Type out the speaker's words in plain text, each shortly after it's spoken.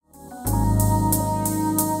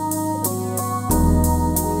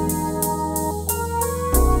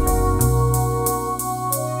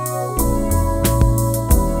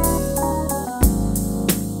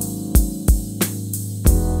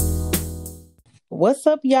What's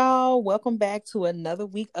up, y'all? Welcome back to another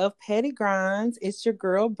week of Petty Grinds. It's your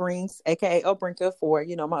girl Brinks, aka Obrinka, for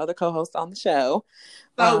my other co-host on the show.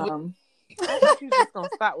 So I thought you were just gonna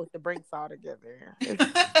stop with the Brinks altogether.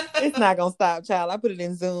 It's not gonna stop, child. I put it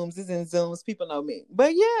in Zooms. It's in Zooms. People know me.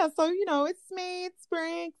 But yeah, so it's me, it's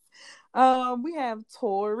Brinks. We have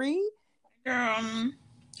Tori.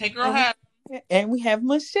 Hey girl, hi. And we have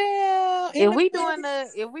Michelle. If we doing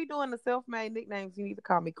the self-made nicknames, you need to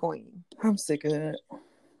call me Queen. I'm sick of it.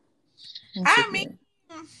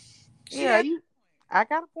 I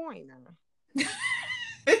got a point now.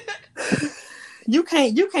 You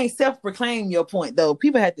can't self-proclaim your point though.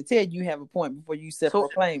 People have to tell you have a point before you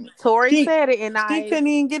self-proclaim it. Tori said it, and she couldn't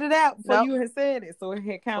even get it out before you had said it, so it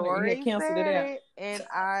had canceled it out. And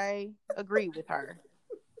I agree with her.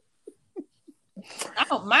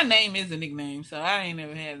 My name is a nickname, so I ain't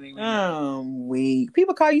never had a nickname. Weak.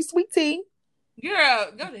 People call you Sweet Tea. Girl,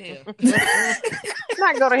 go to hell.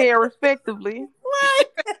 Not go to hell, respectively.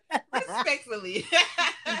 Respectfully.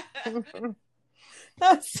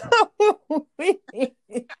 That's so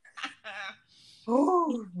weird.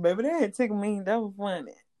 Oh, baby, that took me. That was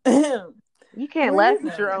funny. You can't laugh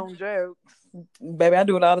at your own jokes. Baby, I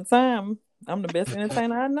do it all the time. I'm the best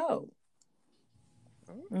entertainer I know.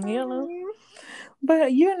 But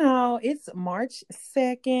it's March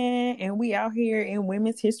 2nd and we out here in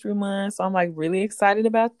Women's History Month. So I'm like really excited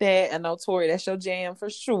about that. I know, Tori, that's your jam for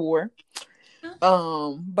sure.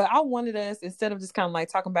 But I wanted us, instead of just kind of like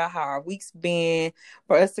talking about how our week's been,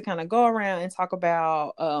 for us to kind of go around and talk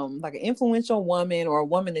about like an influential woman or a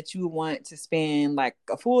woman that you want to spend like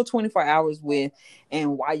a full 24 hours with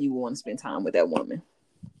and why you want to spend time with that woman.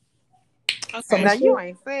 Okay. So now you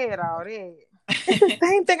ain't said all that. It's the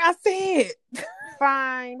same thing I said.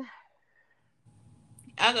 Fine.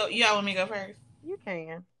 I'll go. Y'all want me to go first? You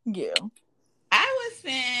can. Yeah. I would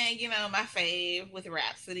spend, my fave with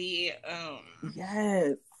Rhapsody.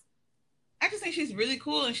 Yes. I just think she's really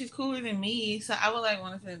cool and she's cooler than me. So I would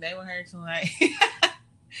want to spend a day with her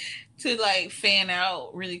to fan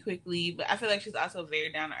out really quickly. But I feel like she's also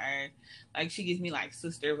very down to earth. Like she gives me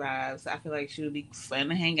sister vibes. So I feel like she would be fun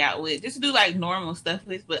to hang out with. Just to do normal stuff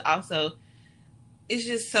with, but also it's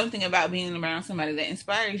just something about being around somebody that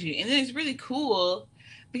inspires you. And then it's really cool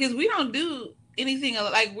because we don't do anything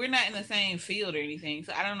we're not in the same field or anything.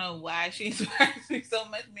 So I don't know why she inspires me so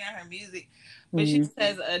much beyond her music. But she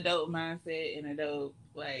has a dope mindset and a dope,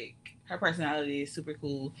 her personality is super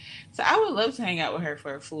cool. So I would love to hang out with her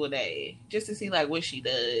for a full day just to see what she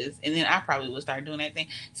does. And then I probably would start doing that thing.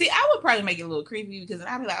 See, I would probably make it a little creepy because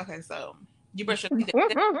I'd be like, okay, so you brush your teeth.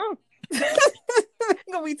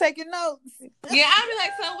 Gonna be taking notes. Yeah, I'd be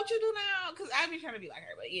like, so what you do now? Because I'd be trying to be like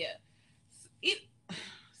her, but yeah. It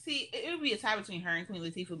would be a tie between her and Queen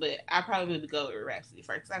Latifah, but I probably would go with Rhapsody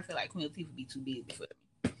first because I feel like Queen Latifah would be too busy for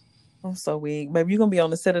me. I'm so weak. Baby, you're going to be on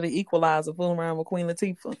the set of The Equalizer fooling around with Queen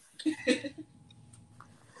Latifah.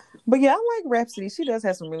 But yeah, I like Rhapsody. She does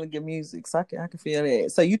have some really good music, so I can feel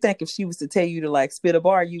that. So you think if she was to tell you to spit a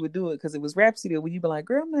bar, you would do it because it was Rhapsody, or would you be like,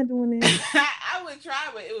 girl, I'm not doing that? I would try,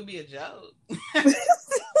 but it would be a joke.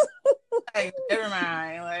 Never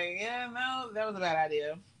mind. Yeah, no, that was a bad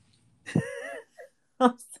idea.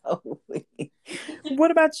 I'm so weak.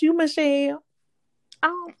 What about you, Michelle? I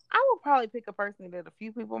would probably pick a person that a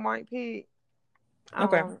few people might pick.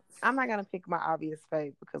 Okay. I'm not gonna pick my obvious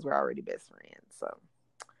fave because we're already best friends. So.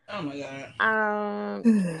 Oh my god.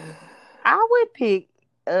 I would pick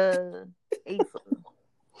Issa.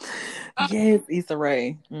 Yes, Issa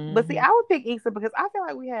Rae. Mm-hmm. But see, I would pick Issa because I feel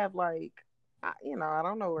like we have I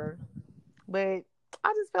don't know her, but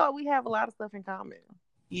I just feel like we have a lot of stuff in common.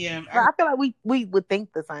 Yeah, I feel like we would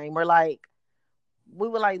think the same. Or we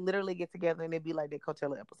would literally get together and it'd be like the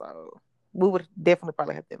Coachella episode. We would definitely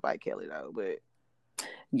probably have to invite Kelly though, but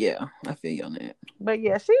yeah, I feel you on that. But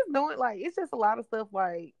yeah, she's doing it's just a lot of stuff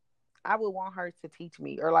I would want her to teach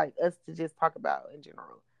me or us to just talk about in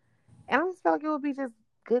general. And I just feel like it would be just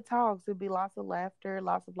good talks. It'd be lots of laughter,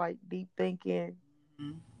 lots of deep thinking,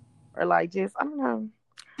 or just I don't know.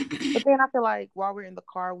 But then I feel like while we're in the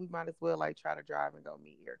car, we might as well try to drive and go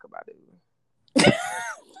meet Erykah Badu.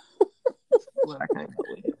 Well, I can't go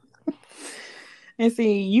with it. And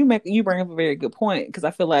see, you bring up a very good point because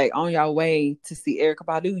I feel like on your way to see Erykah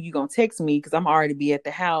Badu, you gonna text me because I'm already be at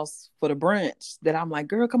the house for the brunch. That I'm like,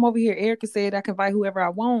 girl, come over here. Erykah said I can invite whoever I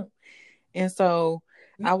want, and so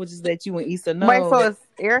I would just let you and Issa know. Wait, so is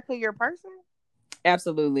Erykah your person?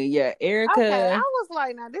 Absolutely, yeah, Erykah. Okay, I was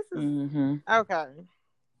like, now this is okay.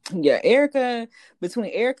 Yeah,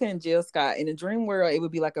 between Erica and Jill Scott, in a dream world, it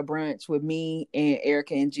would be like a brunch with me and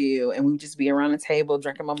Erica and Jill, and we would just be around the table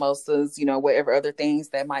drinking mimosas, whatever other things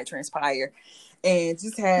that might transpire, and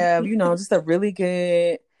just have, just a really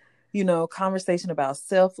good, conversation about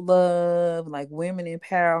self-love, like women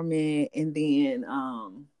empowerment, and then,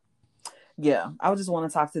 yeah, I would just want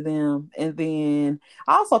to talk to them. And then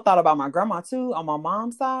I also thought about my grandma too on my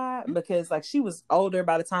mom's side, because like she was older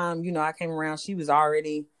by the time, I came around. She was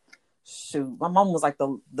already, shoot, my mom was like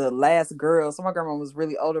the last girl. So my grandma was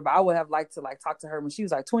really older, but I would have liked to like talk to her when she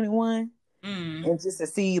was like 21 and just to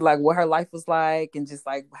see like what her life was like and just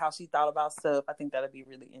like how she thought about stuff. I think that'd be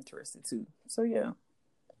really interesting too. So yeah.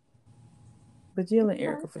 But Jill and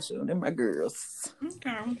Erica for sure. They're my girls.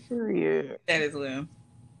 Okay. Period. That is well.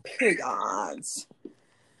 Periods.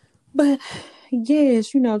 But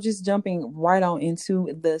yes, just jumping right on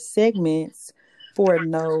into the segments for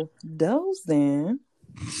No Dozing.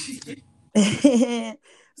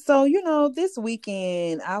 So, this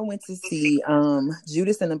weekend I went to see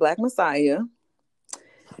Judas and the Black Messiah.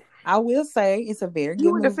 I will say it's a very good movie.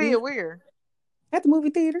 You went to see it where? At the movie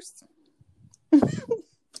theaters.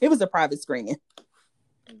 It was a private screening.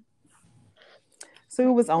 So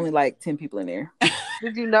it was only like 10 people in there.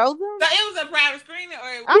 Did you know them? So it was a private screening,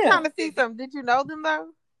 or I'm trying to see something. Did you know them though?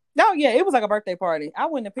 No, yeah, it was like a birthday party. I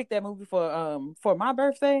wouldn't have picked that movie for my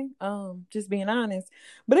birthday, just being honest.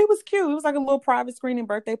 But it was cute. It was like a little private screening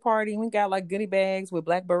birthday party. We got like goodie bags with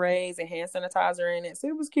black berets and hand sanitizer in it. So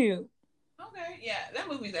it was cute. Okay, yeah, that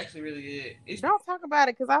movie's actually really good. Don't talk about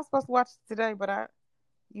it because I was supposed to watch it today, but I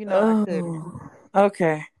couldn't.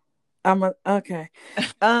 Okay. Okay.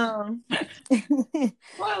 So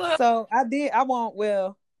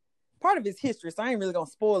part of his history, so I ain't really gonna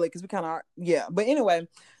spoil it because we kind of but anyway,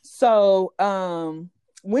 so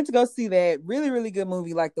went to go see that. Really, really good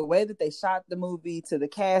movie. Like the way that they shot the movie, to the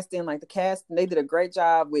casting, like the casting, they did a great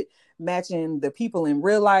job with matching the people in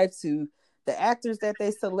real life to the actors that they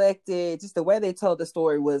selected. Just the way they told the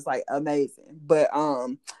story was like amazing. But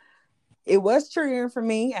it was triggering for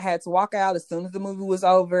me. I had to walk out as soon as the movie was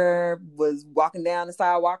over. Was walking down the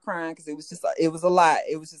sidewalk crying because it was a lot.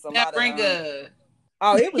 It was just a lot of.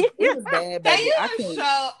 Oh, it was bad, baby. I couldn't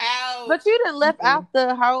show out. But you didn't left out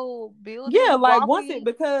the whole building. Yeah, like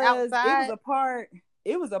because outside.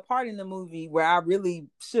 It was a part in the movie where I really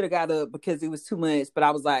should have got up because it was too much. But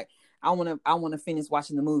I was like, I want to finish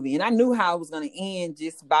watching the movie, and I knew how it was going to end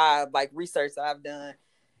just by like research that I've done,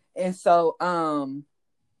 and so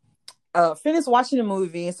finished watching the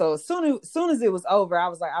movie. And so as soon as it was over, I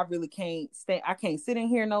was like, I really can't stay. I can't sit in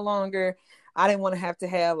here no longer. I didn't want to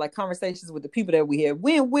have like conversations with the people that we had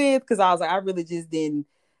went with, because I was like, I really just didn't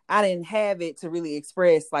have it to really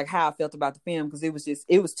express like how I felt about the film, because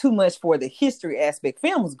it was too much for the history aspect.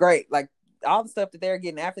 Film was great. Like all the stuff that they're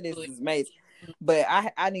getting after this is amazing. But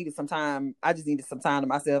I needed some time. I just needed some time to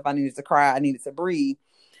myself. I needed to cry. I needed to breathe.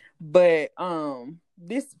 But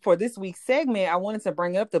this week's segment, I wanted to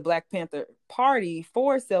bring up the Black Panther Party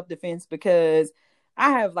for self-defense, because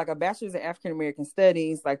I have like a bachelor's in African American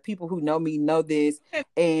studies. Like people who know me know this,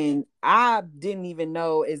 and I didn't even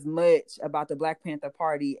know as much about the Black Panther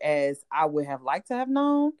Party as I would have liked to have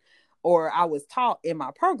known, or I was taught in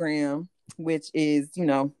my program, which is,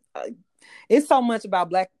 it's so much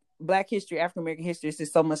about Black history, African American history. It's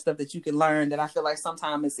just so much stuff that you can learn that I feel like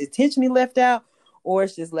sometimes it's intentionally left out, or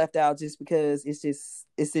it's just left out just because it's just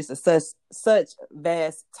a such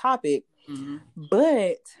vast topic. Mm-hmm.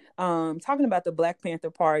 But talking about the Black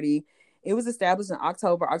Panther Party, it was established in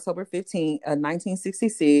October 15th,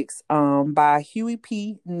 1966, by Huey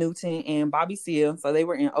P. Newton and Bobby Seale. So they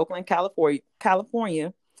were in Oakland,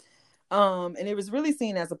 California. And it was really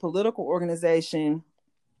seen as a political organization,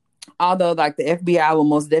 although like the FBI will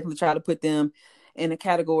most definitely try to put them in the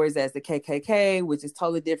categories as the KKK, which is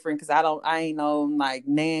totally different, because I ain't know like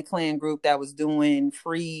Nan Clan group that was doing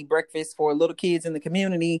free breakfast for little kids in the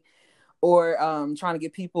community, or trying to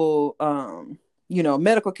get people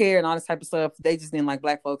medical care and all this type of stuff. They just didn't like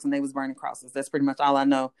Black folks, and they was burning crosses. That's pretty much all I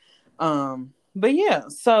know. But yeah,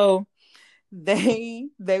 so they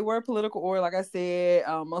were a political order, like I said.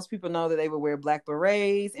 Most people know that they would wear black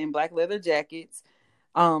berets and black leather jackets.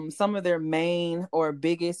 Some of their main or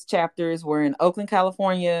biggest chapters were in Oakland,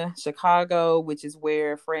 California, Chicago, which is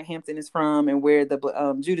where Fred Hampton is from and where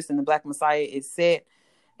the Judas and the Black Messiah is set,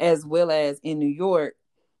 as well as in New York.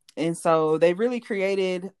 And so they really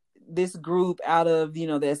created this group out of,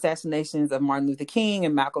 the assassinations of Martin Luther King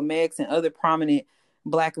and Malcolm X and other prominent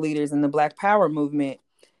Black leaders in the Black Power movement.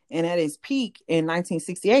 And at its peak in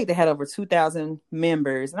 1968, they had over 2,000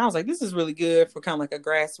 members. And I was like, this is really good for kind of like a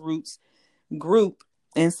grassroots group.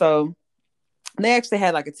 And so They actually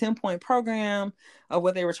had like a 10-point program of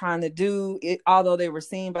what they were trying to do. Although they were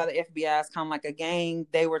seen by the FBI as kind of like a gang,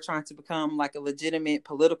 they were trying to become like a legitimate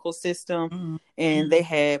political system. Mm-hmm. And they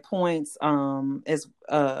had points as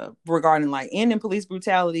regarding like ending police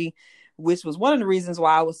brutality, which was one of the reasons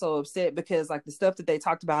why I was so upset, because like the stuff that they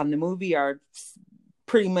talked about in the movie are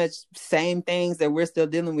pretty much same things that we're still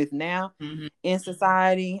dealing with now in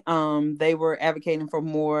society. They were advocating for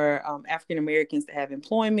more African Americans to have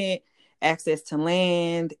employment, access to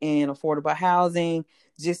land, and affordable housing,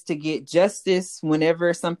 just to get justice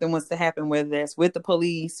whenever something was to happen, whether that's with the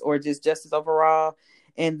police or just justice overall.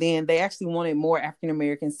 And then they actually wanted more African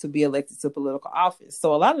Americans to be elected to political office.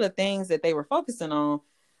 So a lot of the things that they were focusing on,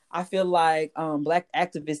 I feel like Black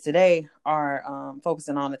activists today are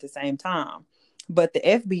focusing on at the same time. But the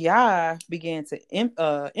FBI began to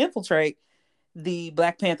infiltrate the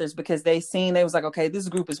Black Panthers because they was like, okay, this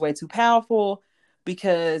group is way too powerful,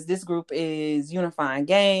 because this group is unifying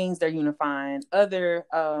gangs. They're unifying other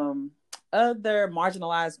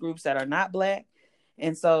marginalized groups that are not Black.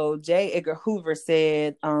 And so J. Edgar Hoover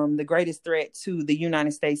said the greatest threat to the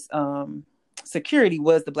United States security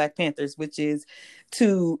was the Black Panthers,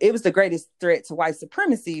 it was the greatest threat to white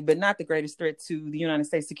supremacy, but not the greatest threat to the United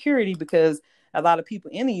States security, because a lot of people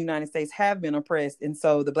in the United States have been oppressed. And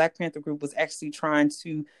so the Black Panther group was actually trying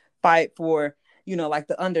to fight for, like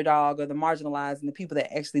the underdog or the marginalized and the people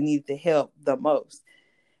that actually needed the help the most.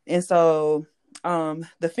 And so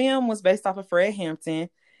the film was based off of Fred Hampton,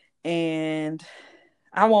 and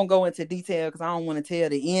I won't go into detail because I don't want to tell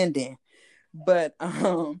the ending. But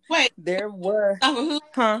wait, there were who?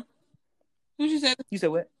 Huh? Who you said? You said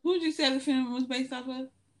what? Who did you say the film was based off of?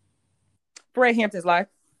 Fred Hampton's life.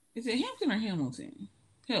 Is it Hampton or Hamilton?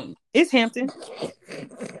 Hilton. It's Hampton.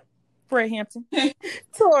 Fred Hampton.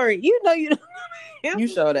 Tori, you know you. You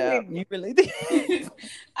showed out. You really did.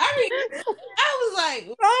 I was like,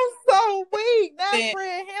 I'm so weak. Not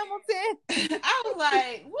Fred Hamilton. I was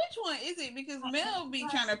like, which one is it? Because Mel be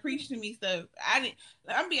trying to preach to me stuff.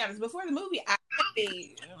 I'm be honest. Before the movie, Pat,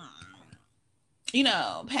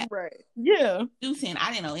 right? Yeah. Deucin,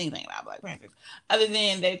 I didn't know anything about Black Panthers other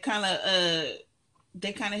than they kind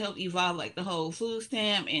of helped evolve like the whole food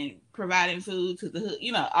stamp and providing food to the hood.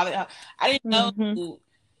 All that. I didn't know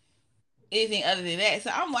anything other than that. So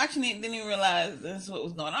I'm watching it, didn't even realize that's what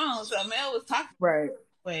was going on. So Mel was talking. Right.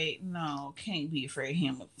 Wait, no, can't be Fred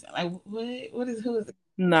Hamilton. Like, who is it?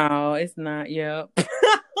 No, it's not. Yep.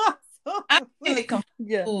 I'm really confused.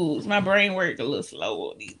 Yeah. My brain worked a little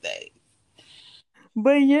slower these days.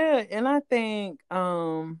 But yeah, and I think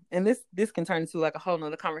and this can turn into like a whole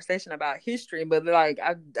nother conversation about history, but like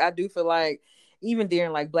I do feel like even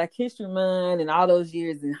during like Black History Month and all those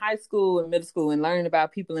years in high school and middle school and learning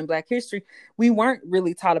about people in Black history, we weren't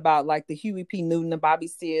really taught about like the Huey P. Newton and Bobby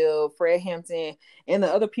Seale, Fred Hampton, and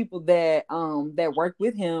the other people that worked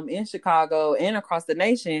with him in Chicago and across the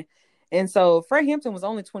nation. And so Fred Hampton was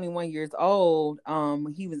only 21 years old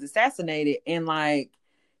when he was assassinated, and like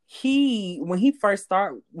when he first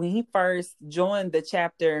joined the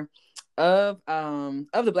chapter of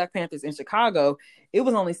the Black Panthers in Chicago, it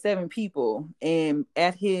was only 7 people, and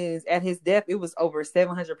at his death, it was over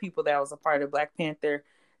 700 people that was a part of the Black Panther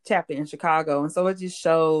chapter in Chicago. And so it just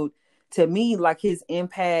showed to me like his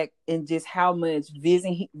impact and just how much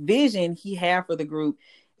vision he had for the group.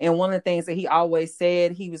 And one of the things that he always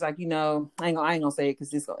said, he was like, I ain't gonna say it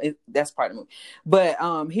because that's part of the movie. But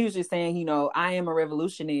he was just saying, I am a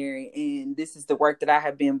revolutionary, and this is the work that I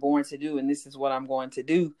have been born to do, and this is what I'm going to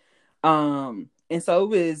do. And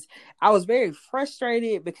so I was very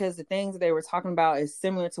frustrated because the things that they were talking about is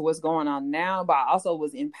similar to what's going on now, but I also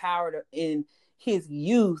was empowered in his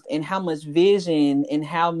youth and how much vision and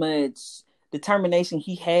how much determination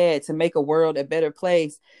he had to make a world a better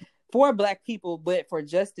place for Black people, but for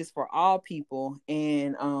justice for all people,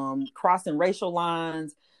 and crossing racial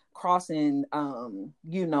lines, crossing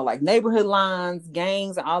like neighborhood lines,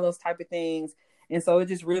 gangs, and all those type of things. And so it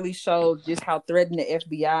just really showed just how threatened the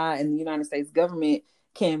FBI and the United States government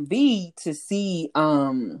can be to see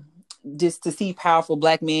powerful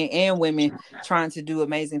Black men and women trying to do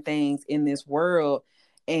amazing things in this world.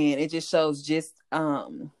 And it just shows just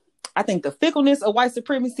I think the fickleness of white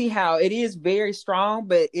supremacy, how it is very strong,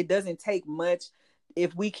 but it doesn't take much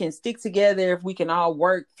if we can stick together, if we can all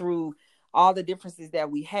work through all the differences that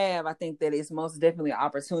we have. I think that it's most definitely an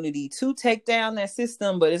opportunity to take down that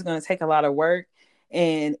system, but it's going to take a lot of work.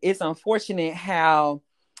 And it's unfortunate how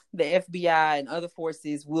the FBI and other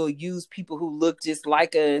forces will use people who look just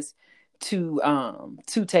like us to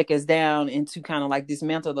take us down and to kind of like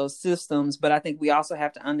dismantle those systems. But I think we also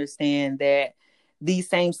have to understand that these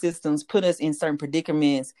same systems put us in certain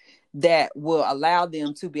predicaments that will allow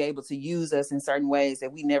them to be able to use us in certain ways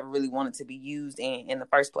that we never really wanted to be used in the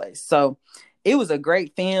first place. So it was a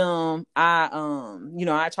great film.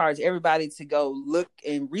 I charge everybody to go look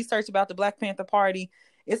and research about the Black Panther Party.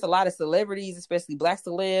 It's a lot of celebrities, especially Black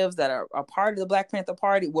celebs, that are a part of the Black Panther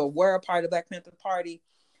Party, were a part of the Black Panther Party,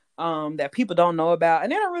 that people don't know about.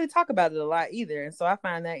 And they don't really talk about it a lot either. And so I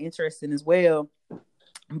find that interesting as well.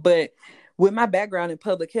 But with my background in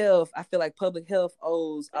public health, I feel like public health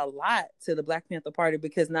owes a lot to the Black Panther Party,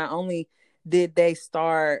 because not only did they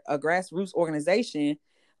start a grassroots organization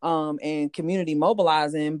and community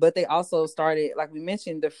mobilizing, but they also started, like we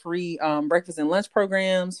mentioned, the free breakfast and lunch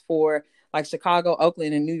programs for like Chicago,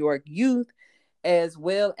 Oakland, and New York youth, as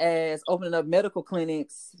well as opening up medical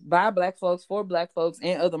clinics by Black folks, for Black folks,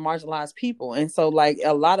 and other marginalized people. And so like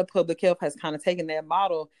a lot of public health has kind of taken that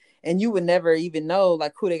model, and you would never even know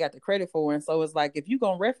like who they got the credit for. And so it's like, if you're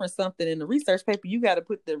going to reference something in the research paper, you got to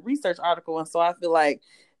put the research article. And so I feel like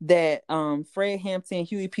that Fred Hampton,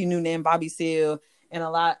 Huey P. Newton, Bobby Seale, and a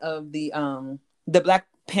lot of the Black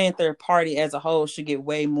Panther Party as a whole should get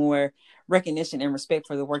way more recognition and respect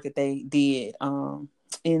for the work that they did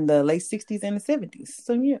in the late 60s and the 70s.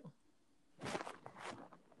 So yeah,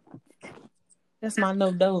 that's my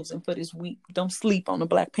no dozing for this week. Don't sleep on the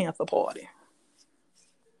Black Panther Party.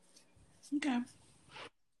 Okay.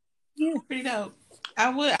 Yeah, pretty dope.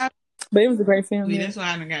 But it was a great film. Yeah. That's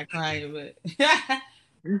why I got quiet. But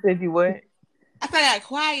you said you what? I thought I got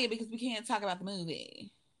quiet because we can't talk about the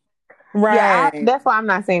movie. Right. Yeah, that's why I'm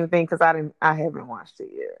not saying anything, because I haven't watched it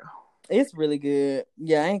yet. It's really good.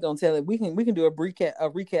 Yeah, I ain't gonna tell it. We can do a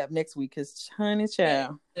recap next week, because honey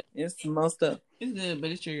child, it's most of it's good,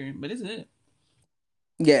 but it's triggering. But it's good.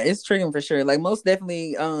 Yeah, it's triggering for sure. Like most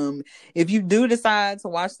definitely, if you do decide to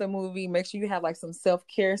watch the movie, make sure you have like some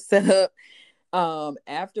self-care set up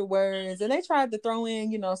afterwards. And they tried to throw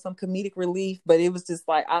in, some comedic relief, but it was just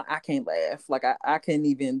like I can't laugh. Like I can't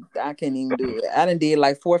even do it. I done did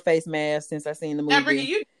like 4 face masks since I seen the movie. Now, Brittany,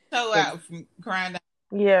 you toe out from crying down.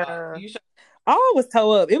 Yeah. I was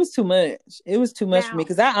toe up. It was too much. It was too much for me,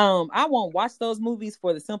 because I won't watch those movies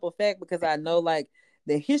for the simple fact, because I know like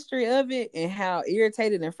the history of it and how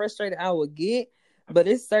irritated and frustrated I would get. But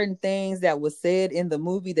it's certain things that was said in the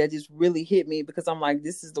movie that just really hit me, because I'm like,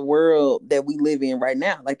 this is the world that we live in right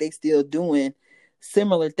now. Like they still doing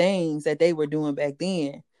similar things that they were doing back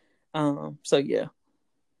then. So yeah.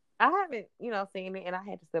 I haven't, seen it, and I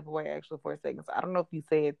had to step away actually for a second. So I don't know if you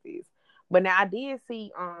said this, but now I did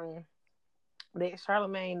see that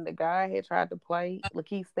Charlamagne the guy had tried to play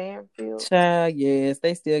Lakeith Stanfield. Child, yes,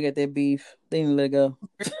 they still got that beef. They didn't let it go.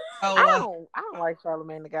 I don't like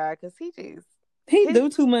Charlamagne the guy, because he do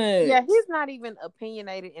too much. Yeah, he's not even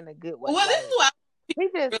opinionated in a good way. Well, this is what he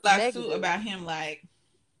just realized about him. Like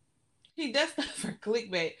he does stuff for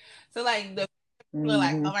clickbait. So like the people are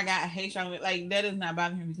like, oh my god, I hate Charlamagne. Like that does not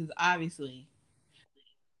bother him, because obviously.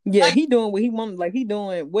 Yeah, like, he doing what he wanted. Like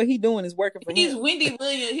what he doing is working for him. He was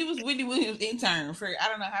Wendy Williams' intern for I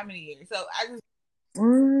don't know how many years. So I just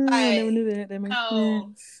I never knew that. That makes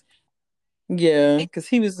sense. Yeah, because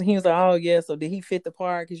he was like, oh yeah. So did he fit the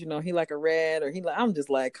part? Because he like a rat, or I'm just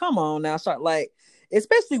like, come on now, start like,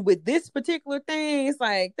 especially with this particular thing, it's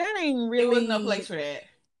like that ain't really. There was no place for that.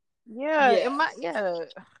 Yeah.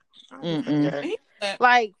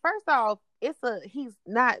 Like first off, he's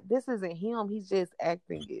not. This isn't him. He's just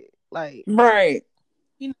acting it. Like right.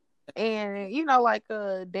 And like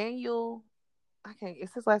Daniel. I can't.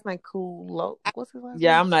 It's his last name. What's his last name?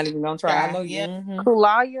 Yeah, I'm not even gonna try. I know. Yeah.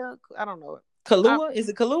 Kulaya. I don't know. Kalua? Is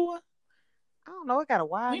it Kalua? I don't know. It got a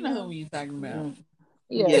Y. You know who you're talking about.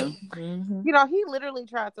 Yeah. He literally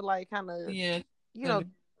tried to like kind of. Yeah.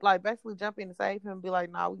 Like basically jump in and save him and be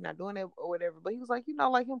like, no, we're not doing it or whatever. But he was like,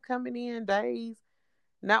 like him coming in days,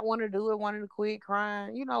 not wanting to do it, wanting to quit,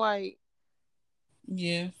 crying. Like.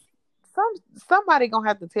 Yeah. Somebody gonna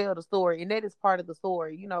have to tell the story, and that is part of the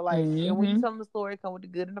story, like. And when you tell them the story, it come with the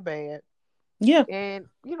good and the bad. Yeah. And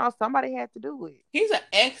somebody had to do it. He's an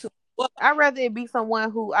excellent. I'd rather it be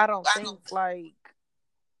someone who I don't think like.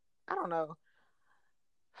 I don't know.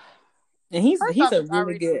 And he's a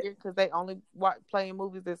really good, because they only playing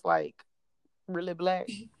movies that's like really Black.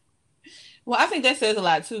 Well, I think that says a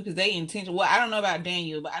lot too, because they intentional. Well, I don't know about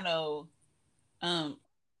Daniel, but I know.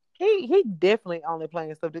 He definitely only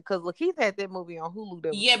playing stuff because look, he's had that movie on Hulu.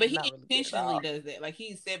 But he intentionally does that. Like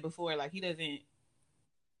he said before, like he doesn't.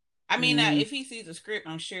 I mean, if he sees a script,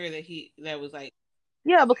 I'm sure that was like.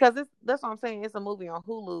 Yeah, because that's what I'm saying. It's a movie on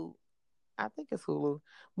Hulu. I think it's Hulu,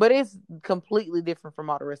 but it's completely different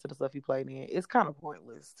from all the rest of the stuff he played in. It's kind of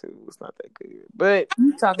pointless too. It's not that good. But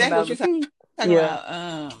you talking about Talking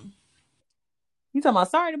Yeah. about You talking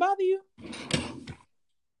about Sorry to Bother You?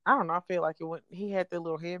 I don't know. I feel like it went. He had the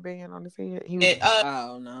little headband on his head. He was.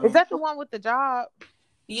 Oh Is no. that the one with the job?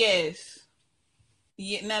 yes.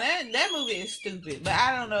 Yeah, now that movie is stupid, but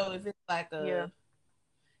I don't know if it's like Yeah.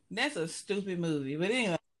 that's a stupid movie. But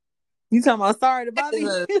anyway, You talking about Sorry to Bother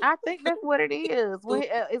You? I think that's what it is.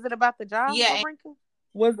 Is it about the job, yeah, Brinker?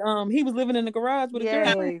 Was he was living in the garage with a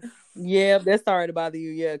girlfriend? Yes. Yeah, that's Sorry to Bother You.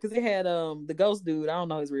 Yeah, because it had the ghost dude. I don't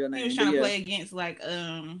know his real he name, was but trying to yeah. play against like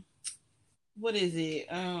what is it?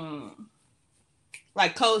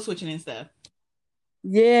 Like code switching and stuff.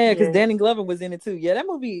 Yeah, because Yes. Danny Glover was in it too. Yeah, that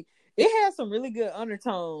movie, it had some really good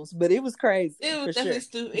undertones, but it was crazy. It was for definitely sure.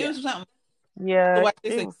 stupid. Yeah. It was something. Yeah. Watch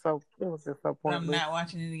this It again, was just so but I'm pointless. not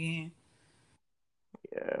watching it again.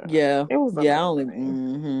 Yeah, It was yeah. I only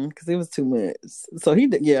amazing. because it was too much. So he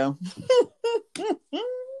did, yeah.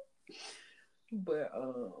 But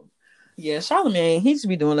yeah, Charlamagne, he should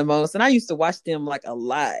be doing the most. And I used to watch them like a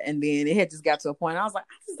lot, and then it had just got to a point. I was like,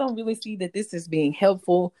 I just don't really see that this is being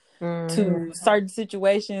helpful to certain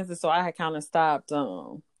situations, and so I had kind of stopped.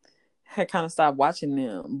 Watching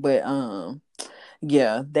them. But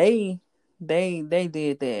yeah, they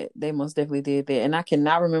did that. They most definitely did that, and I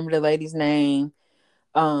cannot remember the lady's name.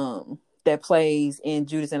 That plays in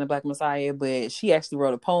Judas and the Black Messiah, but she actually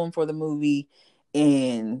wrote a poem for the movie,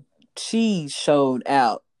 and she showed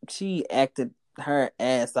out. She acted her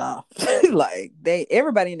ass off. Like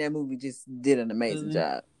everybody in that movie just did an amazing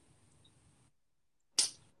job.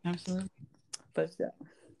 Absolutely. But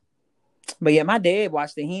yeah, my dad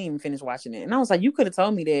watched it. He didn't even finish watching it, and I was like, "You could have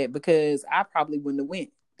told me that because I probably wouldn't have went.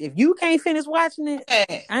 If you can't finish watching it,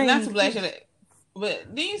 I not ain't to black it.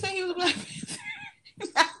 But did you say he was a black man?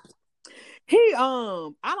 He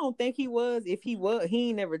I don't think he was. If he was, he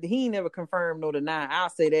ain't never confirmed nor denied. I'll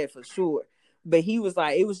say that for sure. But he was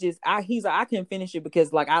like, it was just he's like, I couldn't finish it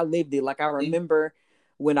because like I lived it. Like I remember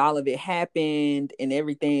when all of it happened and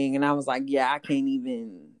everything, and I was like, yeah, I can't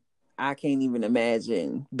even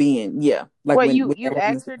imagine being like Wait, when you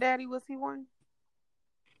asked your daddy, was he one?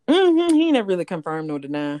 He never really confirmed nor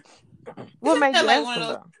denied. What made you like ask one him of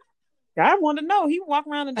those? though? I want to know. He walked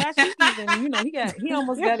around in dashikis, and he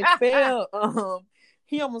almost got expelled.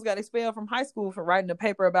 He almost got expelled from high school for writing a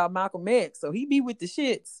paper about Malcolm X. So he be with the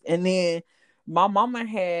shits. And then my mama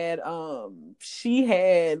had she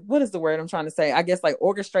had, what is the word I'm trying to say? I guess like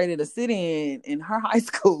orchestrated a sit-in in her high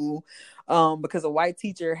school because a white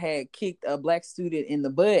teacher had kicked a black student in the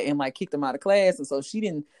butt and like kicked him out of class, and so she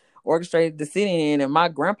didn't orchestrated the sit-in, and my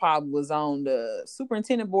grandpa was on the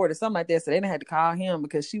superintendent board or something like that, so they didn't have to call him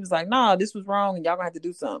because she was like, "Nah, this was wrong, and y'all gonna have to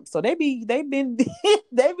do something." So they be doing.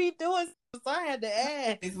 So I had to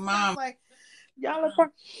ask His mom. Like, y'all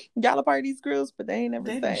are part of these girls, but they ain't never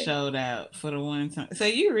They just showed out for the one time. So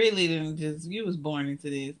you really didn't you was born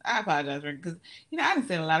into this. I apologize for because I done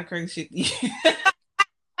said a lot of crazy shit.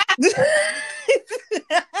 I'm like,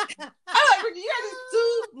 Ricky, you got this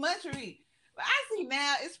too much for me. But I see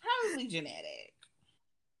now it's probably genetic.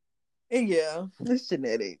 Yeah, it's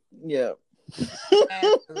genetic. Yeah.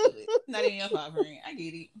 Absolutely. Not even your fault, friend. I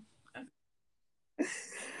get it.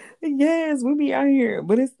 Yes, we be out here,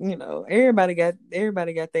 but it's everybody got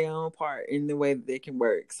their own part in the way that they can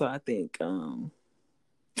work. So I think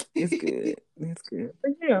it's good. It's good.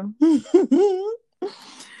 But yeah.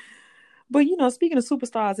 But speaking of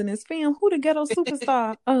superstars in this film, who the ghetto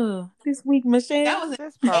superstar this week, Michelle? That was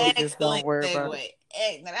That's probably just don't worry about it.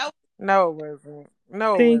 No, it wasn't.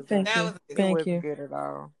 No, it wasn't. It wasn't good at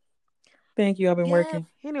all. Thank you. I've been working.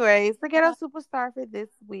 Anyways, the ghetto superstar for this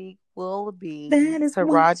week will be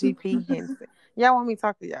Taraji P. Henson. Y'all want me to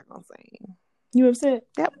talk to y'all gonna sing? You upset?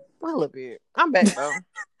 Yep, a little bit. I'm back though.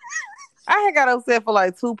 I had got upset for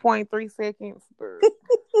like 2.3 seconds, but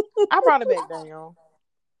I brought it back down.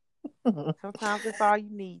 Sometimes that's all you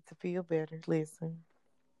need to feel better. Listen.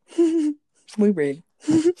 We ready.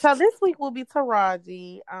 So this week will be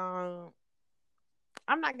Taraji.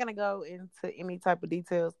 I'm not gonna go into any type of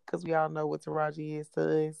details because we all know what Taraji is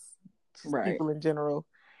to us, just people in general.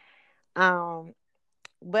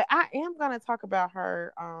 But I am gonna talk about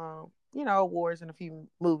her, awards and a few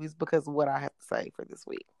movies because of what I have to say for this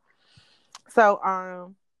week. So,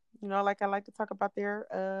 like I like to talk about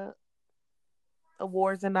their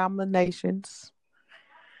awards and nominations.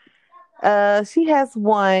 She has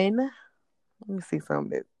won. Let me see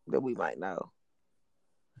something that we might know.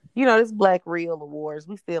 This Black Reel Awards,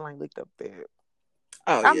 we still ain't looked up there.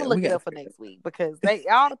 I'm gonna look it up for next week because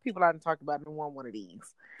all the people I didn't talk about didn't want one of these.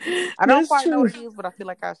 I don't quite know what it is, but I feel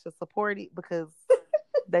like I should support it because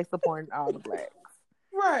they support all the blacks.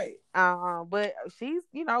 Right. But she's,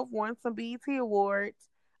 won some BET awards.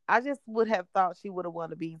 I just would have thought she would have won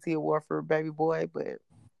the BET Award for Baby Boy, but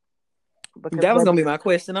because That was gonna be my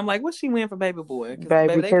question. I'm like, what's she win for Baby Boy?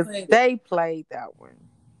 Because they played that one.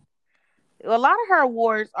 A lot of her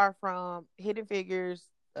awards are from Hidden Figures,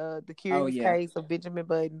 The Curious Case of Benjamin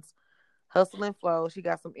Buttons, Hustle and Flow. She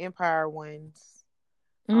got some Empire ones.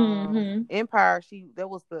 Empire, that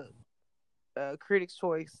was the Critics'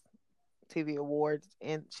 Choice TV Awards,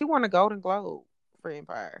 and she won a Golden Globe for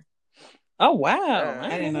Empire. Oh wow!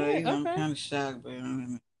 I didn't know that. I'm kind of shocked, but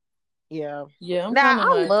yeah.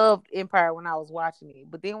 Now I loved Empire when I was watching it,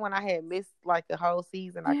 but then when I had missed like the whole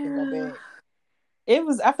season, I couldn't go back.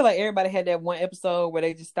 I feel like everybody had that one episode where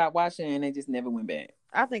they just stopped watching and they just never went back.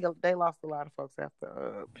 I think they lost a lot of folks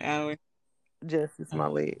after Power. Justice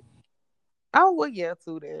Smollett. Oh well, yeah,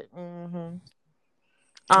 too that.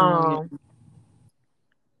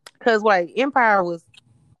 Because Empire was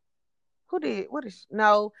what is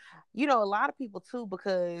no, a lot of people too,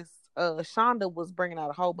 because Shonda was bringing out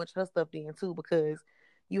a whole bunch of her stuff then too, because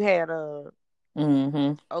you had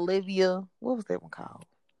Olivia, what was that one called?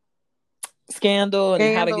 Scandal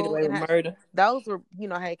and How to Get Away with Murder. Those were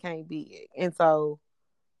how it came big, and so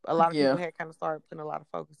a lot of people had kind of started putting a lot of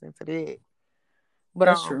focus into that. But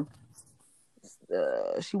that's true.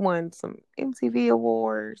 She won some MTV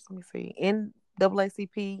awards. Let me see,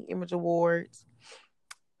 NAACP Image Awards.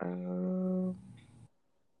 Let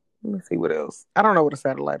me see what else. I don't know what a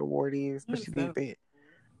satellite award is, but she did that.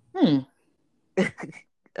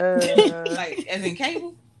 Like as in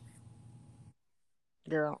cable.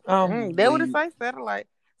 Girl, they would have say satellite.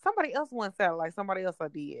 Somebody else won satellite. Somebody else I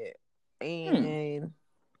did, and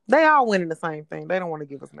they all winning the same thing. They don't want to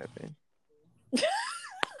give us nothing.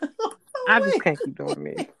 I just can't keep doing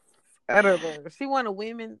this. I don't know. She won a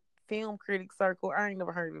Women Film Critics Circle. I ain't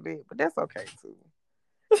never heard of it, but that's okay too.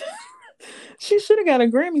 She should have got a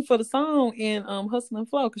Grammy for the song in Hustle and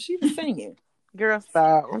Flow because she was singing. Girl,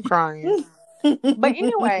 stop! I'm crying. But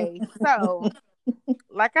anyway, so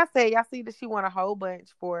like I said, y'all see that she won a whole bunch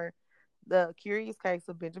for The Curious Case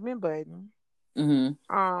of Benjamin Button. Let me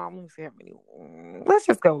see how many. Let's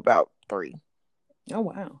just go about 3. Oh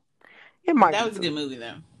wow, that was a good movie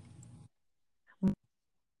though.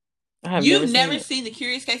 You've never seen The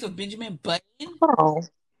Curious Case of Benjamin Button? Oh,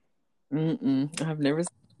 I've never.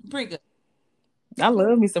 Bring it. I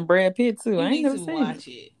love me some Brad Pitt too. I ain't never seen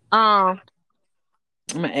it. I'm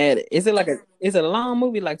gonna add it. Is it a long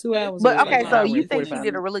movie, like 2 hours? But okay, so you think she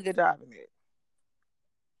did a really good job in it?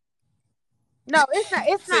 No, it's not.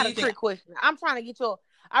 It's not a trick question. I'm trying to get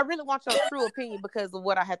I really want your true opinion because of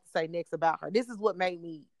what I have to say next about her. This is what made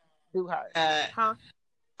me do her. I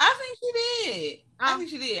think she did. I think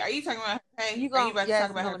she did. Are you talking about her pay? Are you about to talk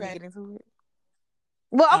about her pay? Get into it?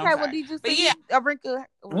 Well, okay. Well, did you see Arinka?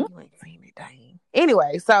 You ain't seen it, dang.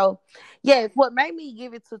 Anyway, so yes, what made me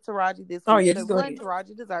give it to Taraji this week? Because one,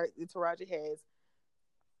 Taraji deserves it.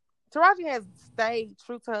 Taraji has stayed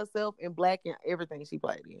true to herself in Black in everything she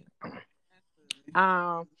played in.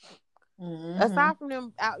 Aside from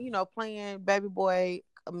them out, playing Baby Boy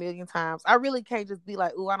a million times, I really can't just be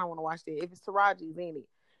like, "Ooh, I don't want to watch that." If it's Taraji's in it,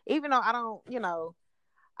 even though I don't,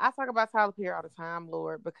 I talk about Tyler Perry all the time,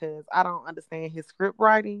 Lord, because I don't understand his script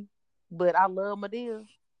writing, but I love Madea.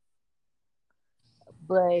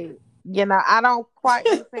 But I don't quite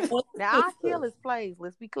understand. Now I kill his plays.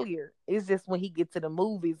 Let's be clear. It's just when he gets to the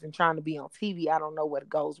movies and trying to be on TV, I don't know what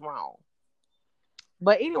goes wrong.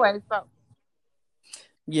 But anyway, so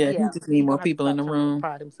he just need more people in the room.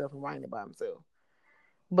 Pride himself and writing it by himself.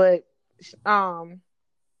 But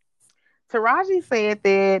Taraji said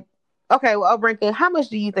that. Okay, well, Brinka, how much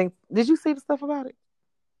do you think? Did you see the stuff about it?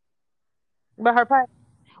 About her pay?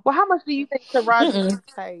 Well, how much do you think Taraji gets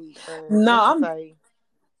paid?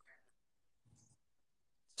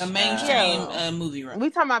 A mainstream movie run. We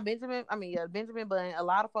talking about Benjamin. Benjamin Button. A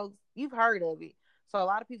lot of folks, you've heard of it, so a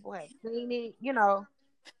lot of people have seen it.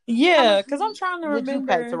 Yeah, because I'm trying to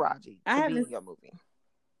remember. You pay Taraji to be in your movie?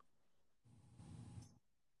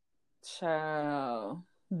 Child.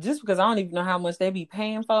 Just because I don't even know how much they be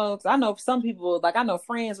paying folks. I know some people, like I know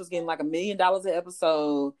Friends was getting like $1 million an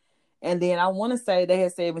episode. And then I want to say they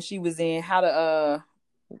had said when she was in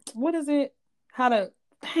what's the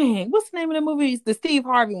name of the movie? The Steve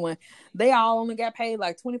Harvey one. They all only got paid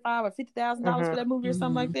like $25,000 or $50,000 for that movie or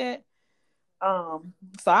something like that. So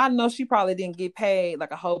I know she probably didn't get paid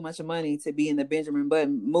like a whole bunch of money to be in the Benjamin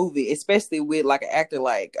Button movie, especially with like an actor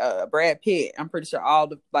like Brad Pitt. I'm pretty sure all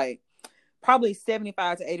the probably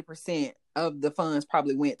 75 to 80% of the funds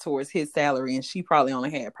probably went towards his salary, and she probably only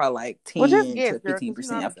had like 10 to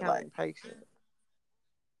 15%. I feel like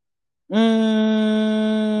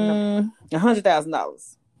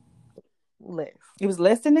 $100,000. less. It was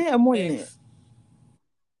less than that or more than that? Yes.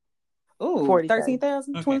 Ooh, 40K.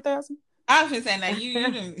 13,000, Okay. 20,000. I was just saying that you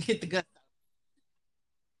didn't hit the gut.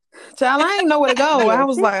 Child, I ain't know where to go. Yeah, I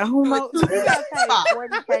was she- like, who knows? She got paid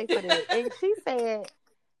 40K for that, and she said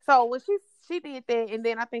so when she did that, and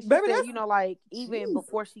then I think she Baby, said, that's- you know, like even Jeez.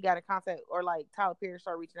 before she got in contact or like Tyler Perry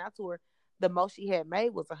started reaching out to her, the most she had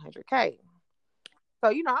made was 100K. So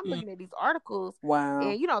you know, I'm looking at these articles, Wow.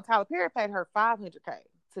 and you know, Tyler Perry paid her 500K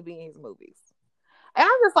to be in his movies, and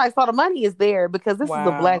I'm just like, so the money is there because this is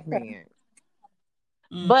a Wow. black Okay. man.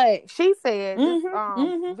 But she said this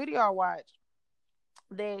Mhm. video I watched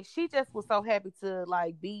that she just was so happy to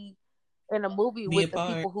like be in a movie Be with a the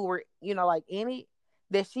part. people who were, you know, like in it,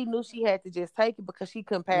 that she knew she had to just take it because she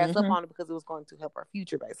couldn't pass up on it because it was going to help her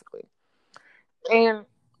future, basically. And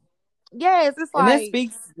yes, it's And that like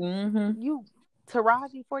speaks. Mm-hmm. you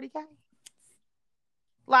Taraji 40K,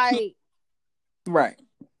 like Right.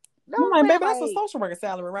 no, I'm like, man, baby, that's a like, social worker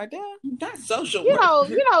salary right there. That's social you work. know,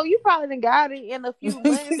 you probably done got it in a few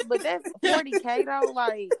months, but that's 40K though.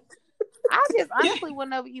 Like, I just honestly would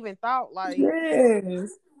never even thought like Yes. that.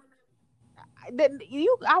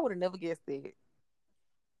 I would have never guessed it.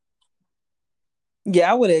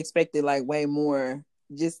 Yeah, I would have expected like way more,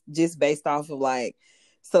 just based off of like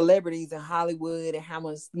celebrities in Hollywood and how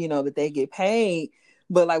much that they get paid.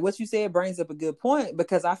 But like what you said brings up a good point,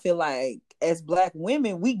 because I feel like as Black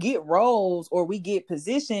women, we get roles or we get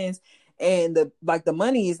positions, and the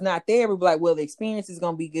money is not there. We're like, well, the experience is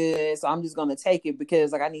gonna be good, so I'm just gonna take it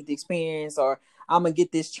because like I need the experience, or I'm gonna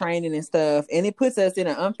get this training and stuff. And it puts us in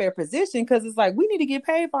an unfair position because it's like we need to get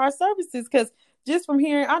paid for our services, because just from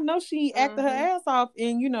hearing, I know she acted her ass off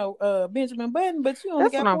in Benjamin Button, but you only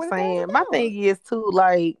That's got what I'm saying. My thing is too,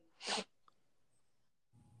 like,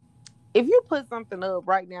 if you put something up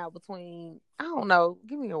right now between, I don't know,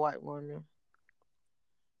 give me a white woman.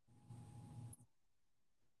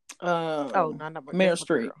 Oh no, not Meryl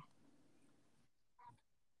Streep.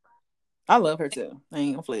 I love her too. I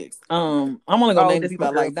ain't gonna flex. I'm only gonna name the people I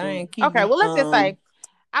like. Diane Keaton. Okay, well let's just say,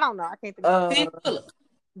 I don't know. I can't think of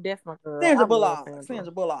that's my girl. Sandra Bullock. Sandra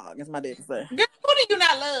Bullock is my daddy say. Girl, who do you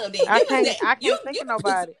not love then? I can't think of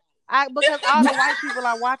nobody. Because all the white people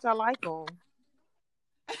I watch, I like them.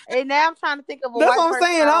 And now I'm trying to think of a That's white what I'm person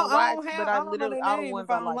saying. I don't watch, but I don't know literally their all the name ones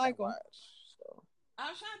if I don't like them. So. I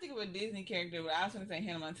was trying to think of a Disney character, but I was going to say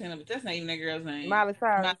Hannah Montana, but that's not even that girl's name. Miley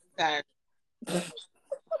Cyrus.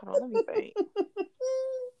 Hold on, let me think.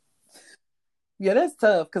 Yeah, that's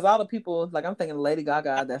tough because all the people, like I'm thinking Lady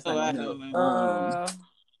Gaga. That's not I don't know.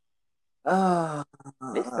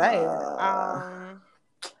 It's sad.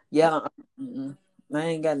 Yeah, I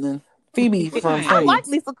ain't got none. Phoebe from Friends. I like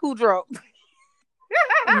Lisa Kudrow.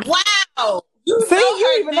 Wow. See,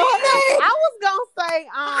 you even know her name. I was gonna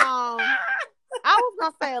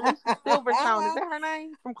say Alicia Silverstone. Is that her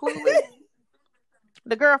name from Clueless?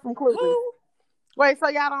 The girl from Clueless. Who? Wait, so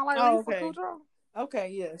y'all don't like Lisa Kudrow? Okay,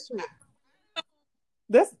 yeah, sure.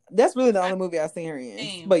 That's really the only movie I've seen her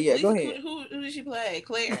in. But yeah, Lisa, go ahead. Who did she play?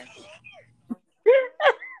 Claire.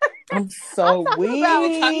 I'm so weak.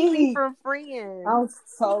 About from Friends. I'm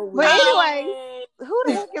so weak. But anyway, who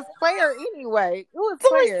the heck is Claire anyway? Who is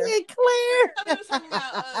Claire?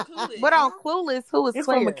 But on Clueless, who is it's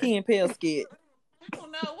Claire? It's from a Key and Peele skit. I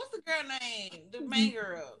don't know. What's the girl name? The main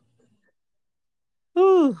girl.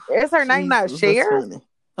 Ooh, is her name not Cher?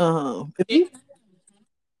 No,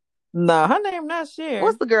 her name not Cher.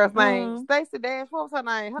 What's the girl's name? Stacey Dash. What was her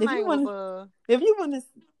name? Her name was If you want to,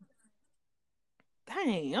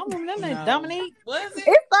 dang, I don't remember that name. Dominique. Was it?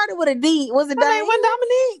 It started with a D. Was it Diane? Her name was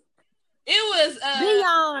Dominique. It was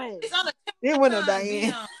Dion. It's on the it wasn't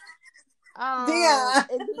Diane. Dion.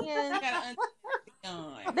 And then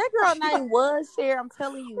that girl name was Cher. I'm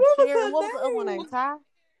telling you, Cher. What was the other one name? Ty.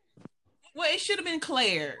 Well, it should have been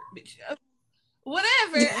Claire. Whatever.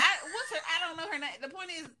 What's her? I don't know her name. The point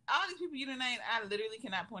is, all these people you done named, I literally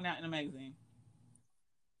cannot point out in a magazine.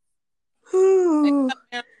 Who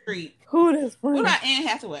this? What about Anne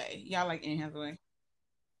Hathaway? Y'all like Anne Hathaway?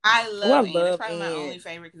 I love Anne. It's probably my only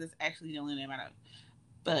favorite because it's actually the only name I know.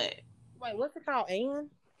 But wait, what's it called? Anne?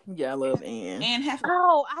 Yeah, I love Anne. Anne Hathaway.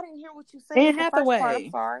 Oh, I didn't hear what you said. Anne Hathaway. I'm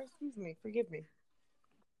sorry. Excuse me. Forgive me.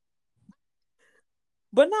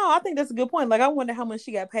 But no, I think that's a good point. Like, I wonder how much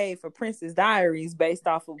she got paid for Princess Diaries based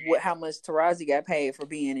off of how much Taraji got paid for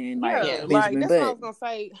being in Benjamin that's Button. what I was gonna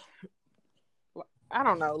say. I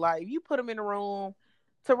don't know. Like, if you put them in the room,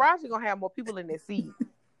 Taraji gonna have more people in their seat.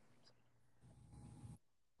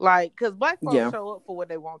 Like, because Black folks show up for what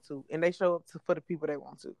they want to, and they show up for the people they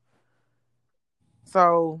want to.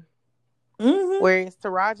 So, whereas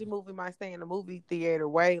Taraji movie might stay in the movie theater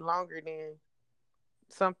way longer than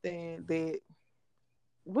something that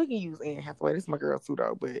we can use Anne Hathaway. This is my girl too,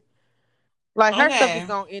 though, but like her stuff is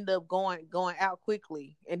gonna end up going out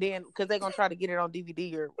quickly, and then because they're gonna try to get it on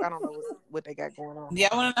DVD or I don't know what they got going on. Yeah,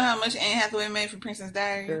 I want to know how much Anne Hathaway made for Princess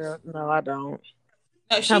Diaries. Girl, no, I don't.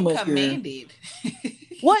 No, she commanded.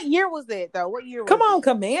 What year was that though? What year? Come on,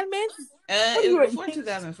 Commandments. It was before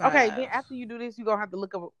 2005. Okay, then after you do this, you're gonna have to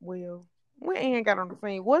look up. Well, when Anne got on the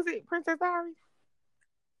scene, was it Princess Diaries?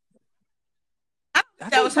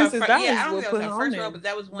 That was Princess Diaries. Yeah, I don't think that was her first role, but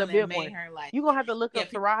that was one that made her like. You're gonna have to look up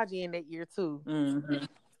Taraji in that year too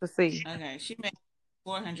to see. Okay, she made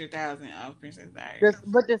 400,000 off Princess Diaries.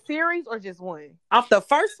 But the series or just one? Off the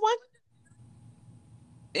first one?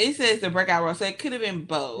 It says the breakout role, so it could have been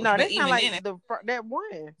both. No, that's not like that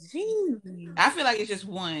one. Jeez. I feel like it's just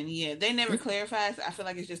one. Yeah, they never clarified. So I feel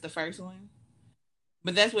like it's just the first one.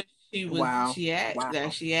 But that's what she was. Wow. She asked.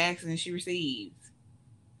 That she asked and she received.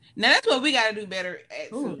 Now that's what we gotta do better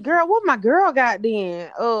at. Girl, what my girl got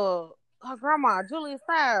then? Her grandma, Julia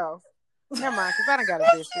Stiles. Never mind, because I done got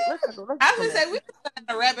a biscuit. Let's I was gonna say we in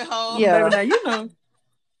a rabbit hole. Yeah, baby, now you know.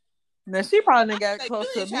 Now she probably got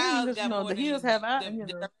close to me because you know the hills have eyes.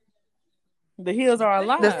 The hills are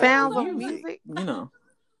alive. The sounds of music, you know.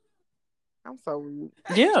 I'm so weird.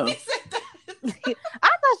 Yeah. I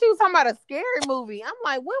thought she was talking about a scary movie. I'm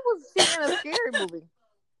like, when was she in a scary movie?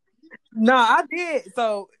 No, I did.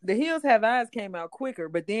 So the Hills Have Eyes came out quicker,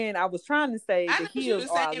 but then I was trying to say the Hills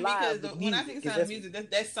are alive. Because when I think of Sound of Music,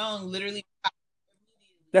 that song literally.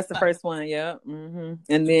 That's the first one, yeah. Mm-hmm.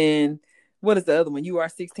 And then what is the other one? You Are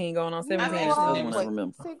 16 Going on 17. That's the other one I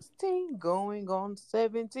remember. 16 going on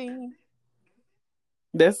 17.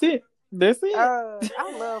 That's it.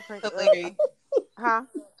 I love her. Huh?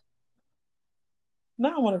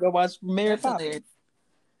 Now I want to go watch Mary Poppins.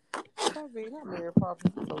 Baby, not Mary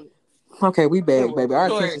Poppins. Okay, we back, baby. Our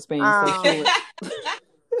attention span is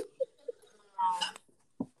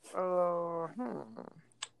so short.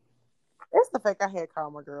 It's the fact I had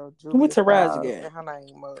called my girl Julia. What Taraji got? And her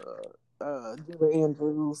name Julia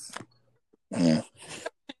Andrews. Yeah.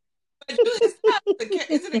 Is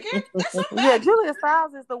it a character? Yeah, Julia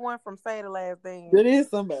Stiles is the one from Say the Last Dance. It is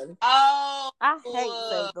somebody. Oh, I hate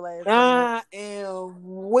Say the Last Dance. I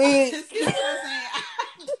am weak.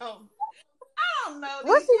 I don't know.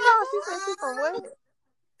 What she know? She said she from what?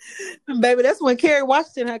 Baby, that's when Kerry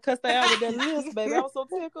Washington had cussed her out with that list, baby. I was so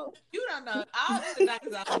tickled. You don't know. All the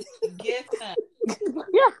doctors are guess that.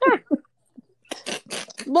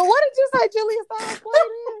 But what did you say Julia Stiles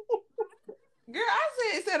played in? Girl, I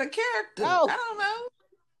said it said a character. Oh. I don't know.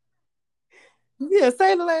 Yeah,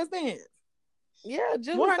 Say the Last Dance. Yeah,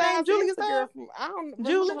 Julia Stiles. Julia Stiles. I don't.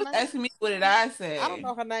 Julia asking me what did I say? I don't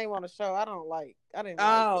know her name on the show. I didn't like Say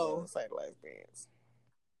the Last Dance.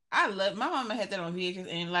 I love my mama had that on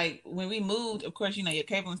VHS, and like when we moved, of course, you know your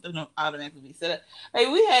cable and stuff don't automatically be set up. Like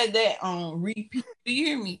we had that on repeat. Do you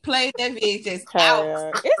hear me? Play that VHS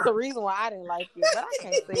out. It's the reason why I didn't like it, but I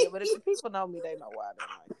can't say it. But if the people know me, they know why I didn't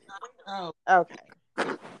like it. Oh, okay.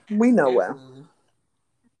 We know well.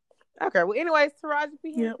 Okay. Well, anyways, Taraji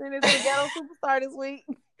P. Henson is the ghetto superstar this week.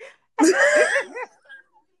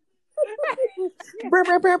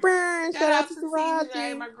 Shout out to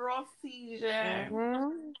Taraji, my girl Seizure.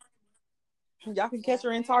 Y'all can catch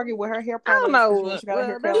her in Target with her hair products. I don't know. She got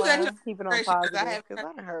her hair keep it on positive because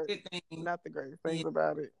I heard not the greatest things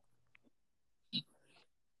about it.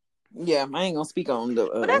 Yeah, I ain't gonna speak on the.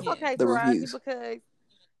 But that's okay, the Taraji, reviews. because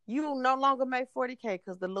you no longer make 40K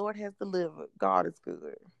because the Lord has delivered. God is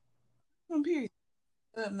good. Period.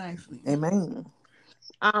 Up nicely. Amen.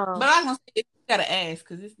 But I was gonna say, you gotta ask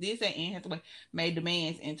because this did say Anne Hathaway made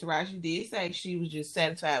demands, and Taraji did say she was just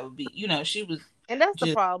satisfied with she was. And that's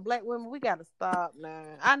the problem. Black women, we gotta stop now.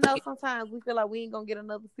 I know sometimes we feel like we ain't gonna get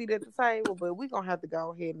another seat at the table, but we gonna have to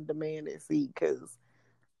go ahead and demand that seat because.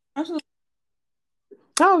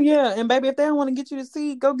 Oh yeah, and baby, if they don't want to get you the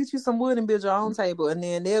seat, go get you some wood and build your own table, and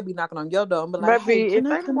then they'll be knocking on your door and be like, "Baby, hey, if they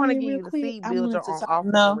don't want to give you the seat, build your own office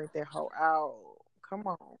and rent that whole out. Come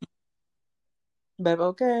on, baby.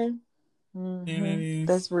 Okay,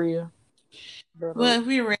 that's real. Well, if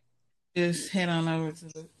we ready, just head on over to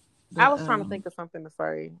the. I was trying to think of something to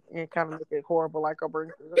say and kind of make it horrible, like a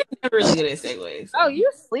bring. I'm really good at segues. Oh, you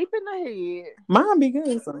sleep in the head. Mine be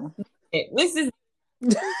good. So let's just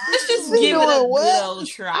give it a good old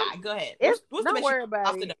try. Go ahead. Don't worry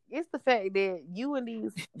about it. It's the fact that you and you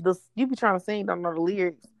be trying to sing, don't know the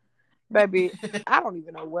lyrics, baby. I don't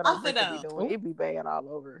even know what I'm supposed to be doing. It be bad all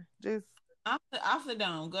over. Just off the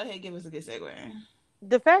dome. Go ahead, give us a good segue.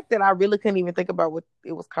 The fact that I really couldn't even think about what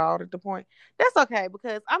it was called at the point, that's okay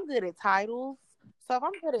because I'm good at titles. So if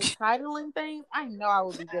I'm good at titling things, I know I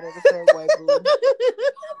would be good at a segue, boo.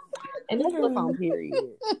 And that's what's on period.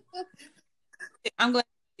 I'm glad.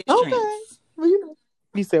 Okay. Well,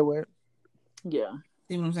 you said what? Yeah.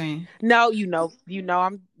 See what I'm saying? No, you know,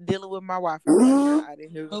 I'm dealing with my Wi-Fi right now. I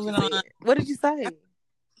didn't hear what Moving you said. on. What did you say? I'm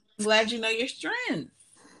glad you know your strengths.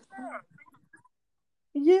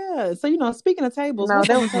 Yeah. So speaking of tables, No, what's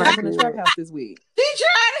that on the was table not in the good. trap house this week? She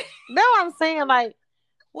tried it. That's what I'm saying. Like,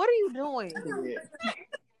 what are you doing?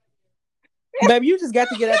 Baby, you just got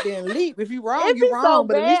to get out there and leap. If you're wrong, It'd you're be wrong. so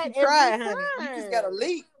But at least you bad tried, every honey. You just time. gotta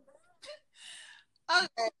leap.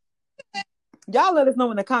 Okay. Y'all let us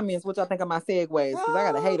know in the comments what y'all think of my segues, because I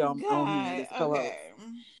gotta hate on here. Okay.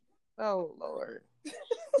 Oh Lord. So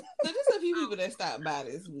just a few people that stopped by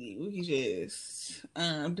this week. We can just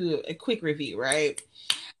do a quick review, right?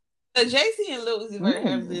 So JC and Lil Uzi Vert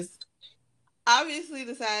have this obviously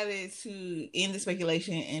decided to end the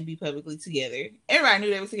speculation and be publicly together. Everybody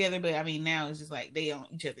knew they were together, but I mean now it's just like they on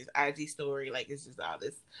each other's IG story, like it's just all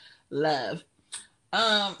this love.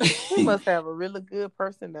 He must have a really good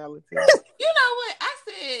personality. You know what I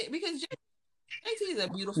said, because JC is a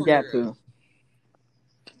beautiful girl.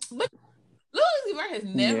 But Lil Uzi Vert has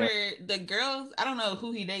never the girls. I don't know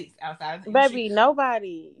who he dates outside of the industry. Baby,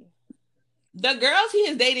 nobody. The girls he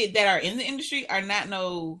has dated that are in the industry are not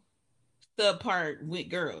no subpar with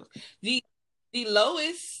girls. The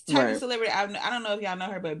lowest type of celebrity I don't know if y'all know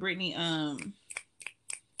her, but Brittany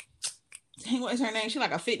what is her name? She's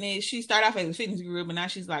like a fitness. She started off as a fitness guru, but now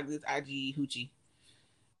she's like this IG hoochie.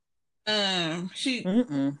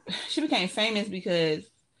 She became famous because,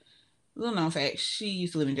 little known fact, she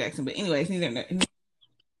used to live in Jackson. But anyways, neither.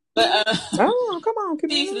 But oh, come on,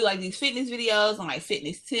 she used to do like these fitness videos on like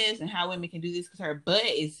fitness tips and how women can do this because her butt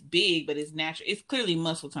is big, but it's natural. It's clearly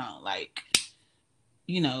muscle tone, like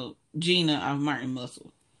Gina of Martin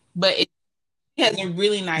muscle, but it has a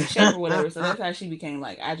really nice shape or whatever. So that's how she became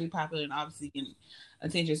like IG popular and obviously getting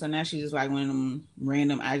attention. So now she's just like one of them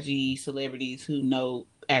random IG celebrities who know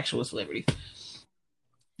actual celebrities.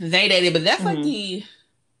 They dated, but that's like the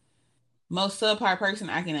most subpar person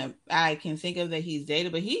I can think of that he's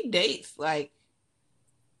dated. But he dates like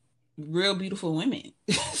real beautiful women.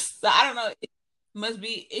 So I don't know. It must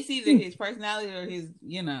be. It's either his personality or his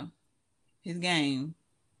his game.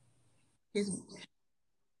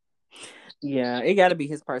 Yeah, it got to be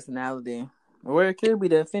his personality, or it could be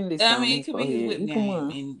the affinity. I mean, it could be his whip game,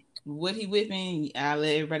 and what he whipping. I'll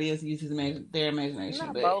let everybody else use their imagination.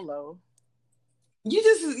 Not but Bolo. You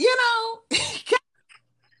just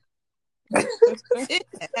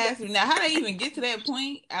now how they even get to that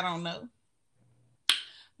point, I don't know.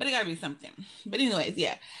 But it gotta be something. But anyways,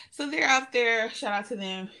 yeah. So they're out there. Shout out to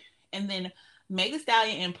them. And then Meg Thee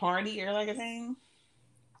Stallion and Party are like a thing.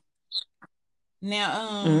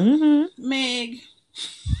 Now, Meg.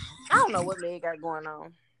 I don't know what Meg got going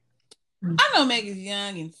on. I know Meg is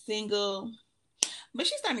young and single, but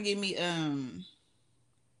she's starting to give me 2%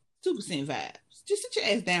 vibes. Just sit your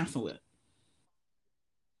ass down somewhere.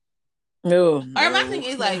 No. Or my thing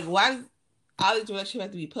is like, why does all these relationships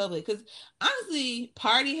have to be public? Because honestly,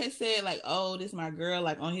 Party has said like, "Oh, this is my girl."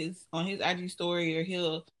 Like on his IG story, or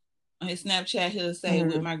on his Snapchat, he'll say,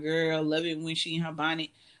 "With my girl, love it when she in her bonnet."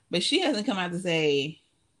 But she hasn't come out to say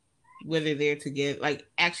whether they're together, like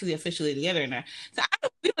actually officially together or not. So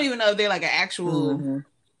we don't even know if they're like an actual.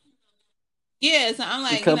 Yeah, so I'm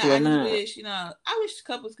like, I wish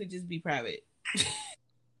couples could just be private.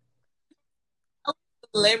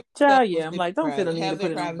 Yeah, I'm like, don't feel the need to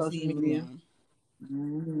put it on social media.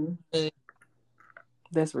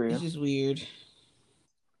 That's real. It's just weird.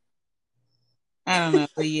 I don't know,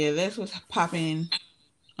 but yeah, that's what's popping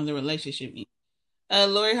on the relationship.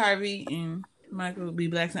 Lori Harvey and Michael B.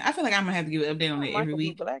 Blackson. I feel like I'm gonna have to give an update on it every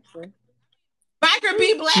week. Michael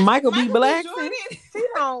B. Blackson. Michael B. Blackson. She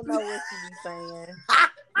don't know what she be saying.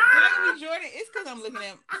 Michael B. Jordan. It's because I'm looking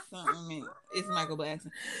at something. It's Michael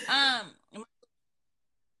Blackson. I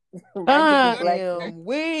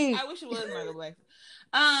wish it was Michael Blackson.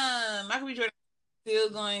 Michael B. Jordan still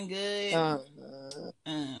going good. I'm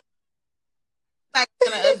not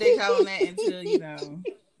gonna update y'all on that until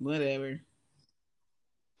whatever.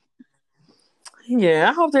 Yeah,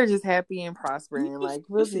 I hope they're just happy and prospering. Like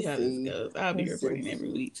we'll see how this goes. I'll be reporting every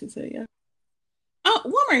week to tell you. Oh,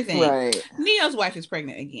 one more thing. Right. Neo's wife is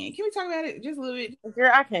pregnant again. Can we talk about it just a little bit?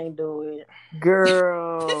 Girl, I can't do it.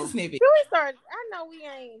 Girl. Just a snippet. Can we start? I know we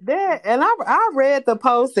ain't. That, and I read the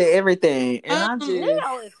post and everything. And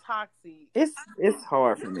Neo is toxic. It's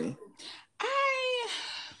hard for me.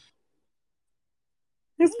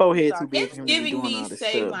 His forehead too big. It's giving me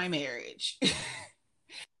Save My Marriage.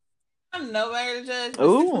 I'm nobody to judge.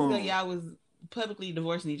 But y'all was publicly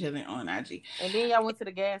divorcing each other on IG. And then y'all went to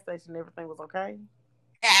the gas station. Everything was okay.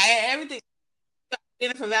 Everything.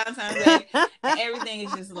 Dinner for Valentine's Day, and everything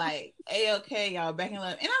is just like A-okay, y'all back in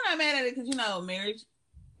love. And I'm not mad at it because marriage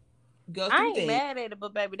goes through I ain't mad at it,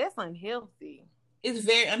 but baby, that's unhealthy. It's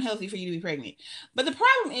very unhealthy for you to be pregnant. But the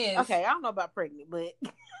problem is, okay, I don't know about pregnant, but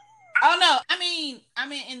oh no, I mean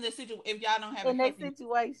in the situation, if y'all don't have in that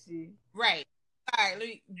situation, right? All right, let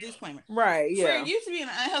me disclaimer. Right, yeah. For you to be in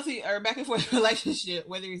an unhealthy or back and forth relationship,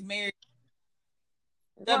 whether it's married.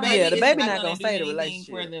 The baby not gonna stay the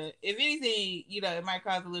relationship. If anything, it might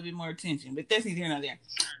cause a little bit more tension, but that's neither here nor there.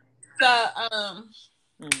 So,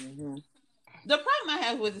 the problem I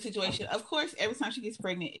have with the situation, of course, every time she gets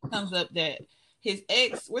pregnant, it comes up that his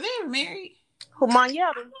ex, were they ever married? Who,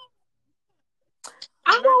 Monyetta?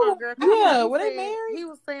 Were they married? He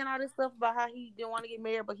was saying all this stuff about how he didn't want to get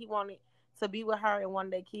married, but he wanted to be with her and one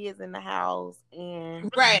of their kids in the house,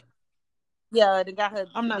 and right. Yeah, they got her.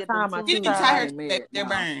 I'm not tying my two. Tie her. They're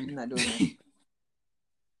burned. I'm not doing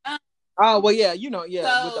that. Oh well, yeah,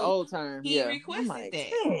 so with the old term, he requested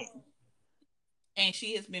that, and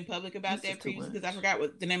she has been public about that previously because I forgot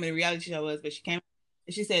what the name of the reality show was, but she came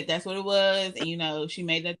and she said that's what it was, and she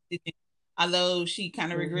made that decision. Although she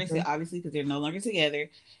kind of regrets it, obviously, because they're no longer together.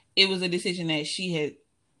 It was a decision that she has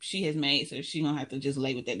made, so she's gonna have to just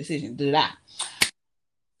lay with that decision.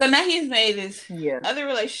 So now he's made this other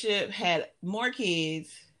relationship, had more kids,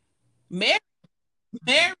 married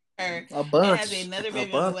her, a bunch, and has another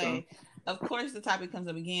baby on the way. Of course, the topic comes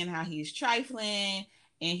up again, how he's trifling,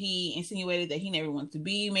 and he insinuated that he never wanted to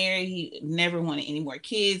be married. He never wanted any more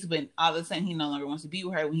kids, but all of a sudden he no longer wants to be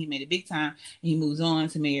with her when he made it big time. And he moves on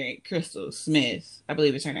to marry Crystal Smith, I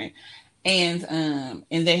believe it's her name. And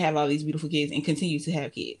they have all these beautiful kids and continue to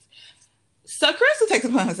have kids. So Crystal takes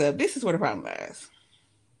upon herself, this is where the problem lies.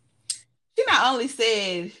 She not only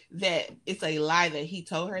said that it's a lie that he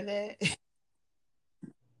told her that, she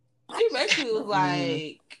basically was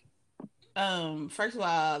like, first of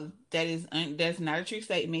all, that's not a true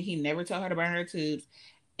statement. He never told her to burn her tubes,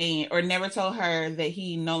 or never told her that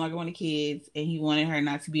he no longer wanted kids and he wanted her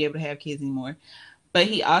not to be able to have kids anymore. But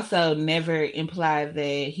he also never implied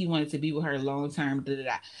that he wanted to be with her long term.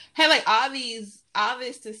 Had like all this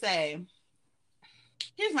to say.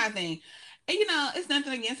 Here's my thing. And it's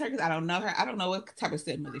nothing against her because I don't know her. I don't know what type of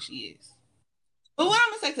stepmother she is. But what I'm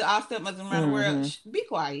gonna say to all stepmothers around the world, be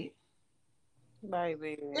quiet.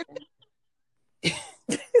 Baby. If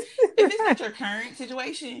it's not your current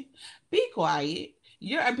situation, be quiet.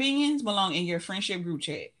 Your opinions belong in your friendship group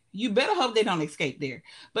chat. You better hope they don't escape there.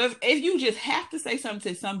 But if you just have to say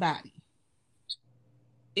something to somebody,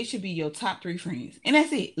 it should be your top 3 friends. And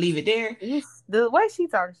that's it. Leave it there. The way she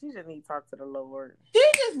talks, she just needs to talk to the Lord. She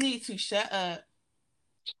just needs to shut up.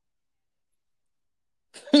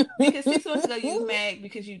 Because 6 months ago you was mad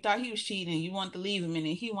because you thought he was cheating. You wanted to leave him and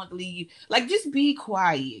then he wanted to leave you. Like, just be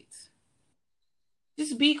quiet.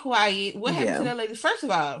 Just be quiet. What happened to that lady? First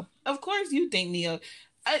of all, of course you think Neil.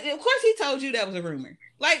 Of course he told you that was a rumor.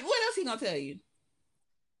 Like, what else he gonna tell you?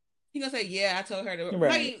 He gonna say, yeah, I told her to.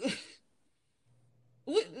 Right.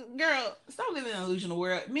 Like, girl, stop living in an illusional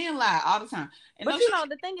world. Men lie all the time. And but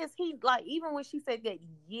the thing is, he, like, even when she said that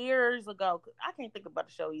years ago, I can't think about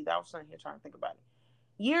the show either. I was sitting here trying to think about it.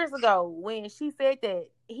 Years ago, when she said that,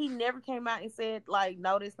 he never came out and said, like,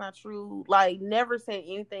 no, that's not true. Like, never said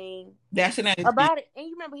anything about it. And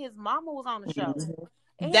you remember his mama was on the show.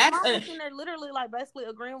 And his mama was in there literally, like, basically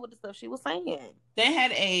agreeing with the stuff she was saying. They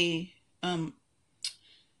had a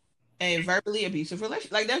verbally abusive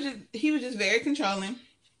relationship. Like, he was just very controlling. And,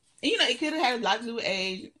 it could have had a lot to do with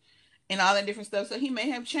age and all that different stuff. So he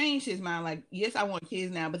may have changed his mind. Like, yes, I want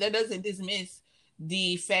kids now, but that doesn't dismiss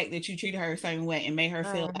the fact that you treated her a certain way and made her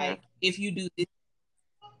feel like if you do this,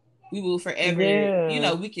 we will forever.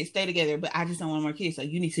 Yeah. We can stay together, but I just don't want more kids. So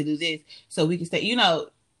you need to do this so we can stay.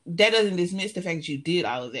 That doesn't dismiss the fact that you did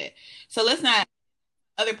all of that. So let's not.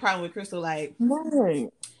 Other problem with Crystal, like,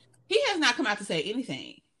 he has not come out to say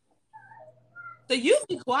anything. So you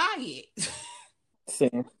be quiet.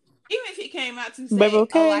 Even if he came out to say,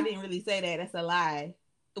 oh, I didn't really say that, that's a lie,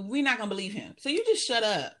 we're not going to believe him. So you just shut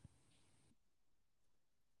up.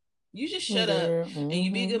 You just shut up and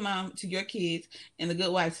you be a good mom to your kids and a good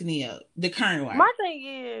wife to Neo, the current wife. My thing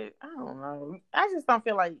is, I don't know. I just don't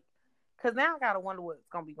feel like, because now I got to wonder what's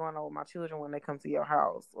going to be going on with my children when they come to your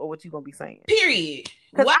house or what you going to be saying. Period.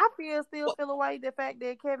 Because I still feel away the fact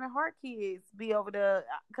that Kevin Hart kids be over there.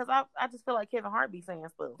 Because I just feel like Kevin Hart be saying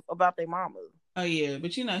stuff about their mama. Oh, yeah.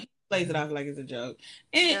 But, he plays it off like it's a joke.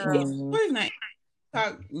 And where's not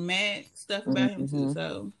talk mad stuff about him, too,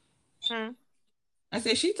 so. I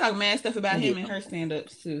said she talked mad stuff about him and her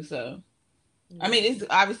stand-ups, too, so. I mean, it's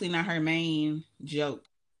obviously not her main joke.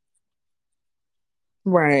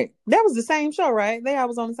 Right. That was the same show, right? They all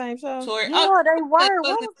was on the same show. Tori, Yeah, they were. What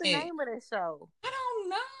wasn't was the it? name of that show? I don't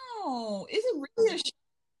know. Is it really a show?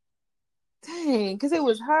 Dang, because it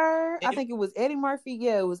was her. I think it was Eddie Murphy.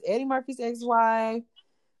 Yeah, it was Eddie Murphy's ex-wife.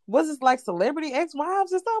 Was it like Celebrity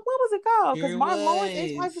Ex-Wives or something? What was it called? Because Sure Martin Lawrence' was.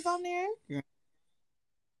 ex-wife was on there. Yeah.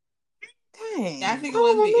 Dang. I think it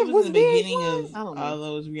was in the beginning of I don't know. all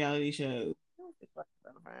those reality shows.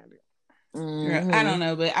 Mhm. Girl, I don't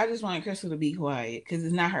know, but I just wanted Crystal to be quiet because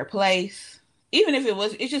it's not her place. Even if it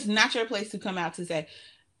was, it's just not your place to come out to say,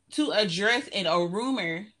 to address an old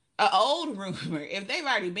rumor. If they've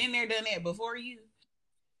already been there, done that before you,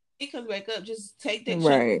 it comes back up. Just take that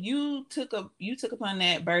Right. shit. You took upon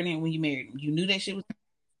that burden when you married him. You knew that shit was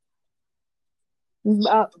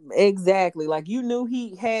Exactly. Like you knew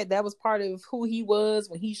that was part of who he was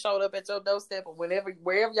when he showed up at your doorstep or wherever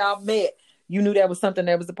y'all met. You knew that was something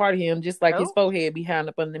that was a part of him, just like his forehead behind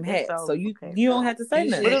up under them hats. So you don't have to say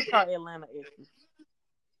nothing. What is called Atlanta exes?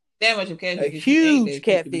 That much of catfish. A huge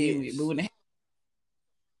catfish.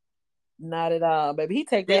 Not at all, baby. He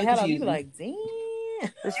take that hat off. You be like, damn.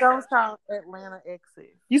 The show's called Atlanta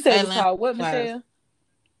Exes. You said it was called what, Michelle?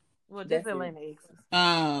 Well, just Atlanta Exes.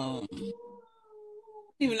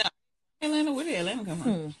 Even know Atlanta. Where did Atlanta come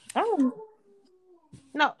from? I don't.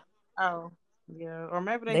 No. Oh, yeah, or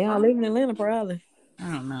maybe they all live in Atlanta, probably.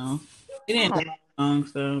 I don't know. It didn't take long,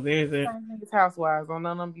 so there's it. It's Housewives. I don't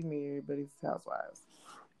know them be married, but it's Housewives.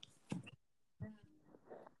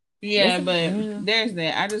 Yeah, but there's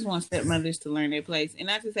that. I just want stepmothers to learn their place. And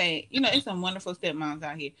not to say, it's some wonderful stepmoms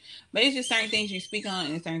out here. But it's just certain things you speak on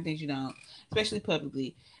and certain things you don't, especially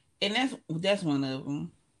publicly. And that's one of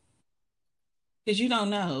them. Because you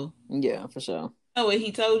don't know. Yeah, for sure. You know what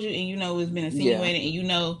he told you, and you know what's been insinuated, and you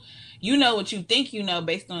know what you think you know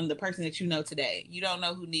based on the person that you know today. You don't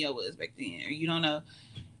know who Neo was back then, or you don't know.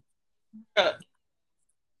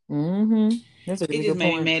 Mm-hmm. That's a it just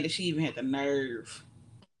made me mad that she even had the nerve.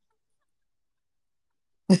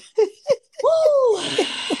 Woo!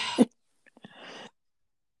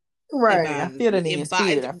 Right. I feel it in your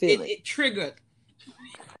spirit. I feel it. It triggered.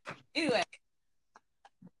 Anyway.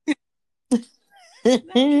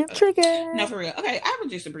 Trigger. No, for real. Okay, I have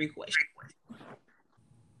just a brief question.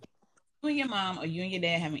 You and your mom or you and your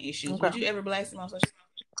dad having issues, would you ever blast them on social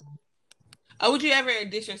media? Or would you ever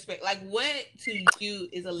disrespect? Like, what to you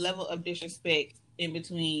is a level of disrespect in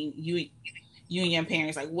between you and your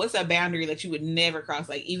parents? Like, what's a boundary that you would never cross?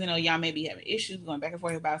 Like, even though y'all may be having issues, going back and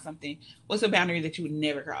forth about something, what's a boundary that you would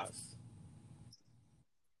never cross?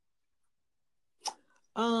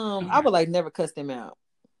 I would never cuss them out.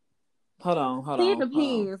 Hold on. It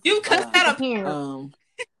depends. You cuss out a parent.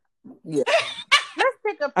 Yeah. Let's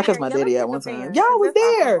pick a parent. I cussed my daddy out one time. Y'all was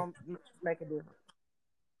there. Make a difference.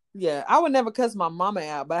 Yeah, I would never cuss my mama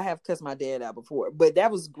out, but I have cussed my dad out before. But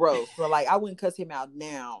that was gross. So I wouldn't cuss him out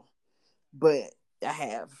now, but I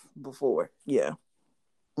have before. Yeah.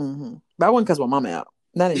 Mm-hmm. But I wouldn't cuss my mama out.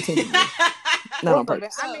 Not intentionally. Not on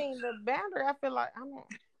purpose. I mean, the boundary. I feel like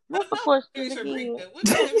What's the question again?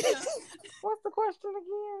 What's the question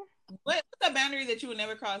again? What's the boundary that you would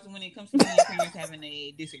never cross when it comes to your parents having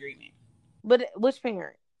a disagreement? But which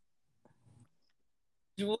parent?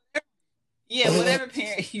 Yeah, whatever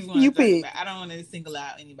parent you want to talk about. I don't want to single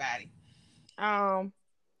out anybody.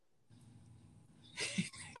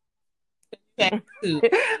 Two.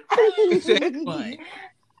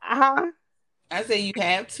 I say you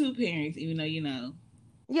have two parents, even though you know.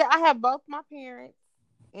 Yeah, I have both my parents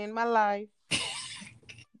in my life.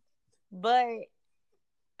 But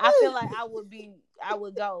I feel like I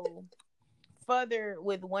would go further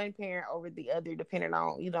with one parent over the other, depending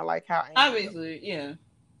on, how. Obviously, yeah.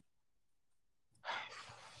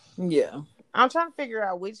 Yeah. I'm trying to figure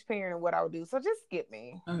out which parent and what I would do. So just skip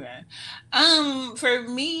me. Okay. For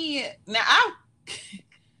me, now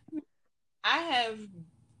I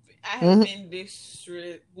have been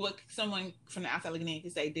what someone from the outside looking in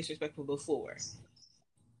could say disrespectful before.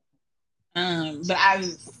 But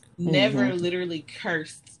I've never literally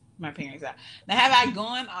cursed my parents out. Now, have I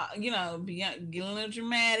gone, beyond, get a little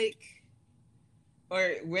dramatic,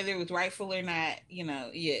 or whether it was rightful or not,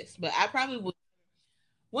 yes. But I probably would.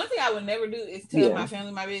 One thing I would never do is tell my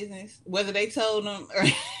family my business, whether they told them or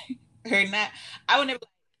not. I would never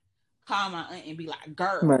call my aunt and be like,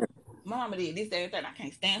 "Girl, my mama did this, that, and that. I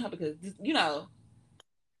can't stand her because No,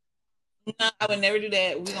 I would never do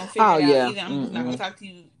that. We're gonna figure it out. Either I'm just not gonna talk to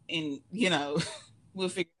you, and we'll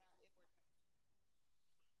figure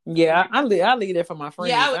it out. Yeah, I leave that for my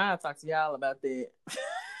friends. I'll talk to y'all about that.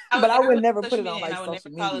 But I would put never it put on it on social media, and like I would never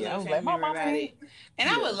social call media. I another was family like, my member mama about ain't. it. And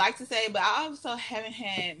I would like to say, but I also haven't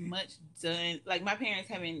had much done. Like my parents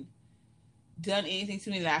haven't done anything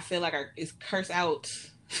to me that I feel like is curse out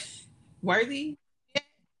worthy.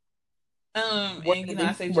 And you know,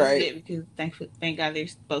 I say just Right. yet because thank God they're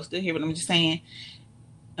both still here. But I'm just saying,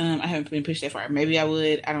 I haven't been pushed that far. Maybe I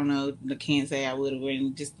would. I don't know. I can't say I would.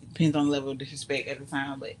 It just depends on the level of disrespect at the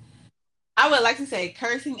time. But I would like to say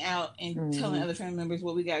cursing out and telling other family members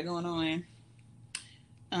what we got going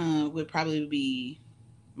on would probably be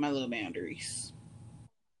my little boundaries.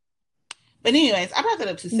 But anyways, I brought that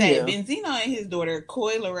up to say Benzino and his daughter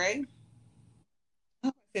Coi Leray. I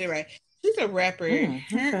hope I said it right. She's a rapper.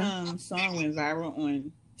 Her song went viral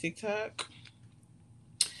on TikTok.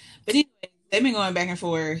 But anyway, they've been going back and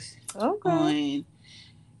forth on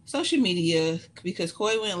social media because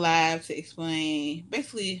Coi went live to explain,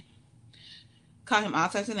 basically call him all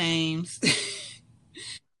types of names.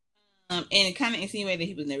 And it kind of insinuated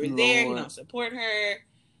he was never there. He don't support her.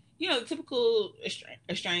 You know, the typical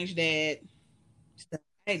estranged dad stuff.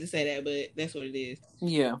 I hate to say that, but that's what it is.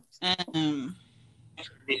 Yeah.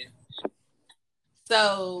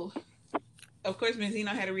 So, of course, Benzino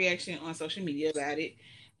had a reaction on social media about it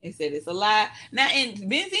and said it's a lie. Now, in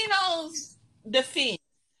Benzino's defense,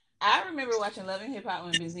 I remember watching Love and Hip Hop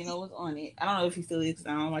when Benzino was on it. I don't know if he still is because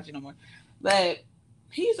I don't watch it no more. But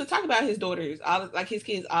he used to talk about his daughters, like his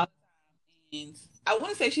kids, all the time. And I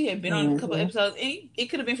want to say she had been on a couple episodes, and it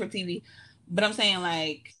could have been for TV. But I'm saying,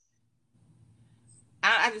 like,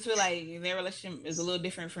 I just feel like their relationship is a little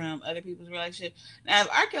different from other people's relationship. Now,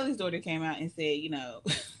 if R. Kelly's daughter came out and said, you know,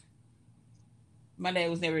 my dad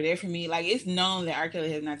was never there for me, like, it's known that R.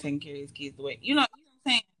 Kelly has not taken care of his kids the way, you know what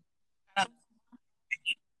I'm saying?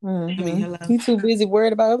 I mean, hello. He's too busy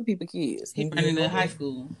worried about other people's kids. He's running to high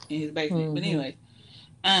school in his basement. But anyway,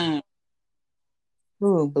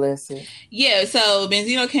 oh, bless it. Yeah, so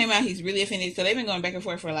Benzino came out. He's really offended. So they've been going back and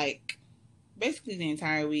forth for like basically the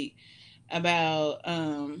entire week about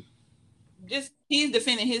just he's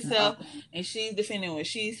defending himself and she's defending what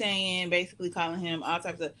she's saying, basically calling him all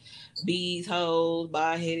types of bees, hoes,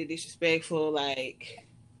 bald-headed, disrespectful. Like,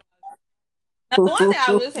 now, the one thing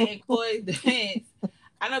I will say in Coy's defense,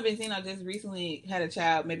 I know Benzino just recently had a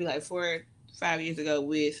child, maybe like 4 or 5 years ago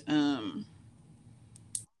with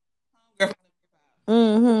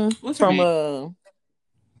what's her name?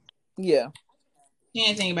 Yeah. You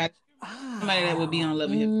ain't think about somebody that would be on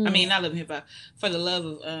Love and Hip. I mean, not Love and Hip Hop. For the love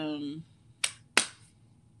of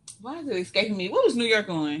why is it escaping me? What was New York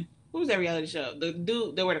on? What was that reality show? The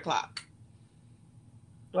dude that wore the clock.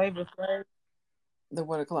 Flavor Flav. The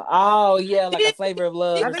what o'clock? Oh yeah, like a Flavor of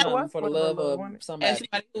Love or something for the love of somebody. And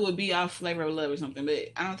somebody who would be off Flavor of Love or something,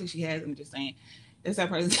 but I don't think she has. I'm just saying that's that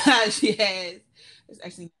person she has. It's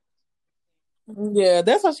actually. Yeah,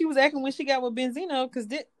 that's how she was acting when she got with Benzino. Because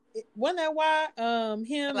wasn't that why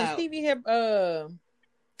him and Stevie had got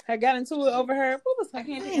into it over her? What was her I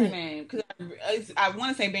can't think of her name because I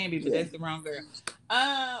want to say Bambi, but that's the wrong girl.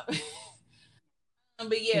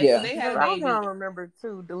 But yeah, so they had a baby. I don't remember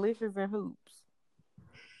too. Delicious and Hoops.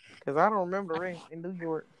 Because I don't remember it in New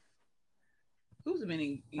York. Who's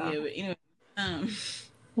been but anyway.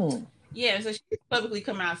 Yeah, so she's publicly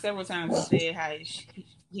come out several times and said how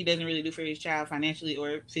he doesn't really do for his child financially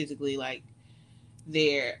or physically, like,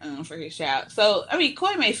 there for his child. So, I mean,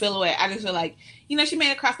 Coi may feel away. I just feel like, you know, she may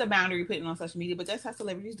have crossed the boundary putting it on social media, but that's how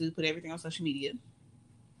celebrities do, put everything on social media.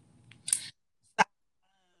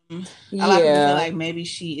 A lot of people feel like maybe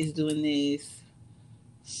she is doing this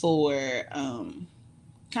for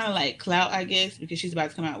kind of like clout, I guess, because she's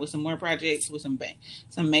about to come out with some more projects with some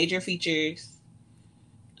major features.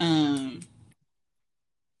 So I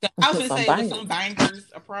was going to say with some bangers,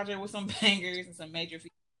 a project with some bangers and some major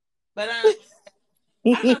features. But I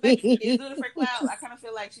don't know, maybe she's doing it for clout. I kind of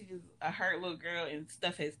feel like she's just a hurt little girl and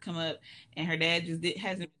stuff has come up and her dad just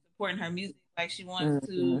hasn't been supporting her music like she wants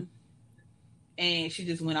to. And she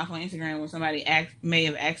just went off on Instagram when somebody may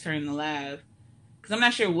have asked her in the live. Because I'm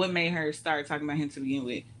not sure what made her start talking about him to begin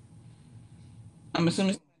with. I'm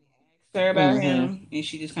assuming somebody asked her about him, and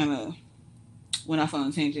she just kind of went off on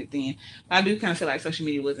a tangent then. But I do kind of feel like social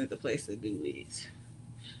media wasn't the place to do it,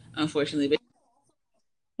 unfortunately. But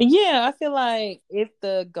yeah, I feel like if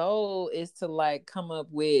the goal is to like come up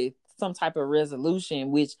with some type of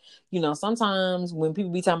resolution, which, sometimes when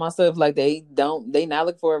people be talking about stuff like they not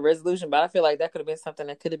look for a resolution, but I feel like that could have been something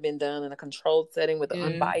that could have been done in a controlled setting with an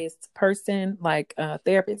unbiased person, like a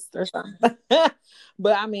therapist or something.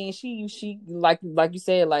 But I mean, she like you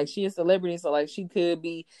said, like she is a celebrity, so like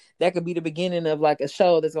that could be the beginning of like a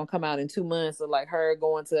show that's gonna come out in 2 months of like her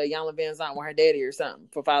going to Iyanla Vanzant with her daddy or something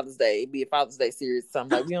for Father's Day. It'd be a Father's Day series,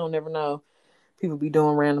 something like we don't never know. People be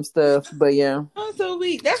doing random stuff, but yeah. I'm so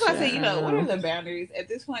weak. That's why I say, what are the boundaries at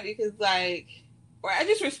this point? Because I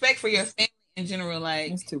just respect for your family in general.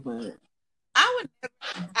 Like, it's too much. I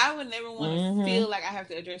would never want to feel like I have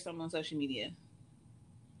to address someone on social media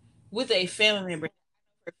with a family member.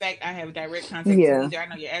 For a fact, I have direct contact with you. Either I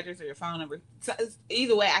know your address or your phone number. So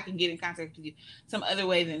either way, I can get in contact with you some other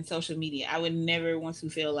way than social media. I would never want to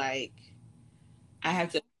feel like I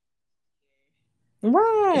have to.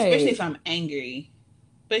 Right. Especially if I'm angry.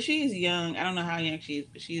 But she is young. I don't know how young she is,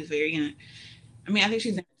 but she is very young. I mean, I think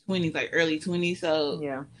she's in her 20s, like early 20s. So,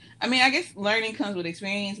 yeah. I mean, I guess learning comes with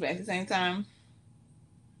experience, but at the same time,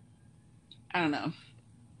 I don't know.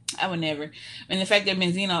 I would never. And the fact that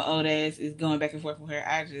Benzino old ass is going back and forth with her,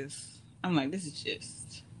 I'm like, this is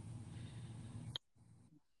just.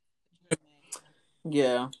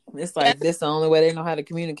 Yeah, it's like this the only way they know how to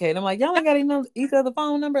communicate. I'm like, y'all ain't got each other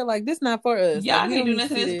phone number. Like, this not for us. Y'all like, can't do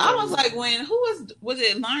nothing. It's almost like when was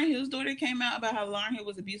it Lauryn Hill's daughter came out about how Lauryn Hill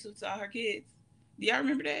was abusive to all her kids. Do y'all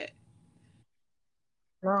remember that?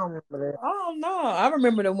 I don't remember that. Oh no, I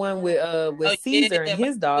remember the one with Caesar and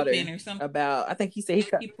his daughter about. I think he said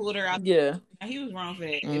he pulled her out. Yeah, he was wrong for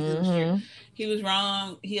that. If it was true, he was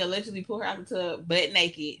wrong. He allegedly pulled her out the tub butt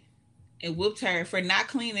naked and whooped her for not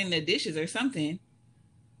cleaning the dishes or something.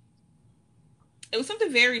 It was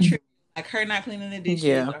something very true, like her not cleaning the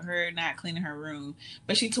dishes or her not cleaning her room.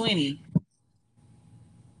 But she's 20.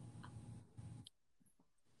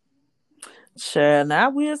 Sure. Now I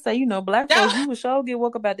will say, black folks, you would sure get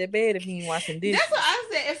woke up out that bed if you ain't washing dishes. That's what I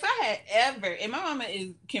said. If I had ever, and my mama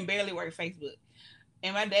can barely work Facebook,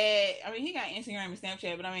 and my dad, I mean, he got Instagram and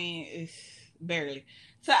Snapchat, but I mean, it's barely.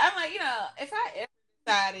 So I'm like, if I ever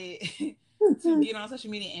decided to get on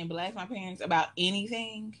social media and blast my parents about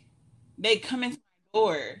anything, they come into my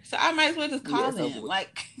door. So I might as well just call them.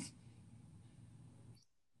 Like,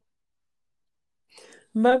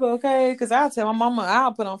 maybe okay, because I'll tell my mama,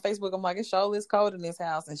 I'll put on Facebook, I'm like, it's sure it's cold in this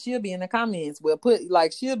house, and she'll be in the comments. Well,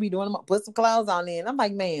 she'll be doing them, put some clothes on in. I'm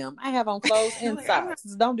like, ma'am, I have on clothes and socks.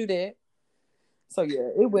 Don't do that. So yeah,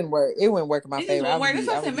 it wouldn't work. It wouldn't work in my favor. Maybe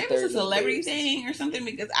it's a celebrity thing or something,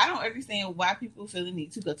 because I don't understand why people feel the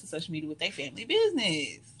need to go to social media with their family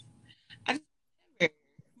business.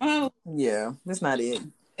 Yeah, that's not it.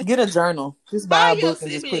 Get a journal. Just buy a book and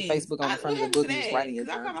just put Facebook on the front of the book and just write in your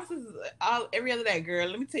journal. I call my sisters every other day, girl.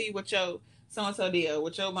 Let me tell you what your so-and-so did,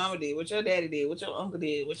 what your mama did, what your daddy did, what your uncle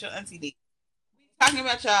did, what your auntie did. We're talking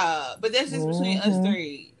about y'all, but that's just between us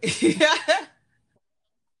three.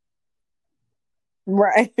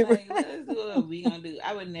 Right. Like, let's do what we gonna do.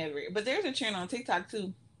 I would never. But there's a trend on TikTok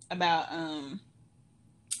too about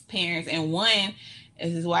parents, and one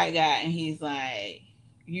is this white guy, and he's like,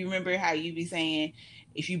 you remember how you be saying,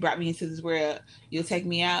 if you brought me into this world, you'll take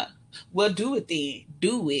me out? Well, do it then.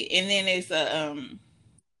 Do it. And then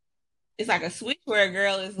it's like a switch where a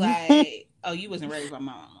girl is like, oh, you wasn't raised by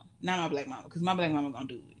my mama. Not my black mama, because my black mama gonna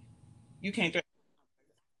do it. You can't throw.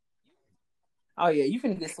 Oh yeah, you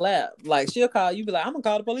finna get slapped. Like, she'll call you, be like, I'm gonna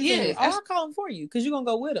call the police. Yeah, I'll call them for you, because you're gonna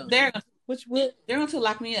go with them. They're going to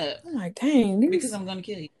lock me up. I'm like, dang, because I'm gonna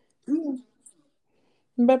kill you.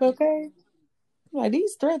 Baby, okay. Like,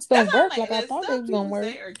 these threats don't work like I thought they was gonna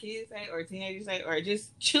work. Or kids say, or teenagers say, or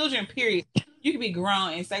just children, period. You could be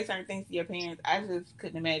grown and say certain things to your parents. I just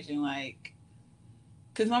couldn't imagine, like,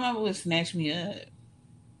 because my mama would snatch me up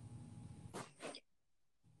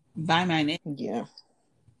by my neck. Yeah,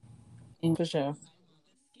 for sure.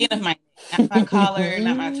 Skin of my neck, not my collar,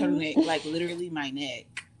 not my turtleneck, like literally my neck.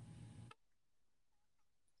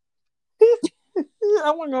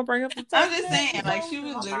 I wasn't gonna bring up the I'm just saying, like, she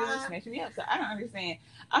was literally snatching me up. So I don't understand.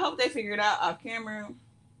 I hope they figure it out off camera.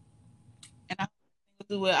 And I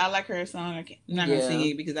do it. I like her song. I'm not gonna sing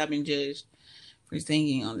it because I've been judged for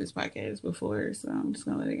singing on this podcast before. So I'm just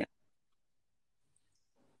gonna let it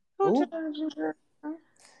go.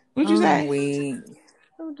 What'd you say?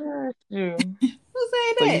 Who judged you? Who said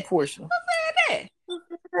that? So you Portia. Who said that? Who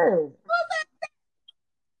said that?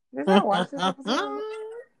 Did I watch this episode?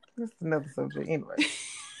 That's another subject, anyway.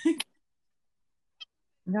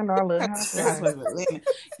 Y'all know I love Housewives.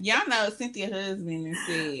 Y'all know Cynthia's husband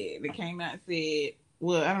that came out and said,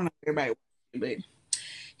 well, I don't know if everybody, but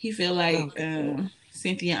he feel like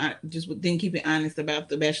Cynthia just didn't keep it honest about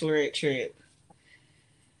the bachelorette trip.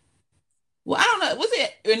 Well, I don't know. Was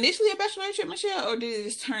it initially a bachelorette trip, Michelle, or did it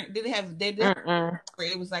just turn? Did it have? Did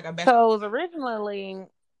it was like a bachelorette? So it was originally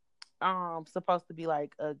supposed to be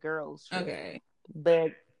like a girls trip. Okay.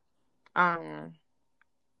 But I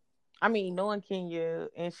mean, knowing Kenya,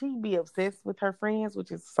 and she'd be obsessed with her friends,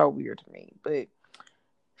 which is so weird to me. But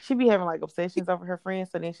she'd be having like obsessions over her friends,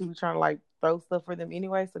 so then she'd be trying to like throw stuff for them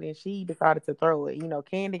anyway. So then she decided to throw it. You know,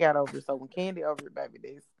 Candy got over it. So when Candy over it, baby,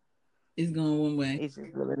 this it's going one way. It's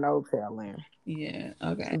just really no telling. Yeah.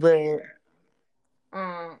 Okay. But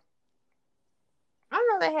I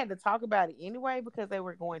know they had to talk about it anyway because they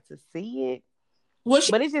were going to see it.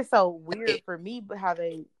 But it's just so weird for me, but how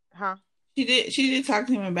they, She did talk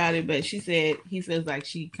to him about it, but she said he feels like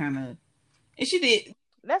she kind of, and she did.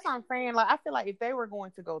 That's what I'm saying. Like, I feel like if they were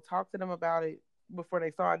going to go talk to them about it before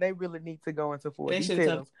they saw it, they really need to go into full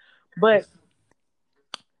details. But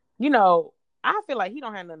you know, I feel like he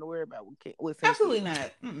don't have nothing to worry about with Cynthia. Absolutely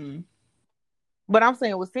not. Mm-mm. But I'm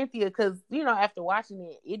saying with Cynthia, because you know, after watching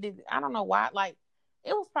it, it did. I don't know why. Like,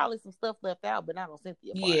 it was probably some stuff left out, but not on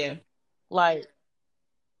Cynthia. Yeah. Like,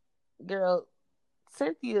 girl,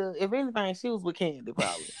 Cynthia, if anything, she was with Candy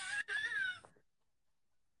probably.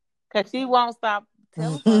 Cause she won't stop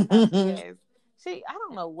telling her I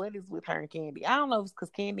don't know what is with her and Candy. I don't know if it's because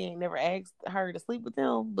Candy ain't never asked her to sleep with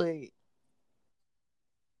them, but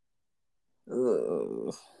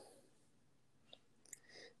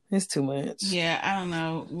it's too much. Yeah, I don't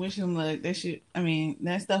know. Wish him luck. That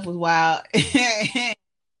stuff was wild.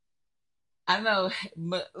 I know,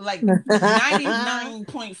 but like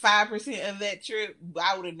 99.5% of that trip,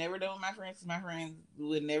 I would have never done with my friends. My friends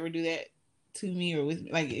would never do that to me or with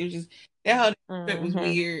me. Like, it was just, that whole trip was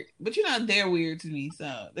weird. But you know, they're weird to me.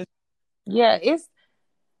 So it's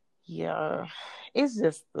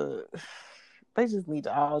just they just need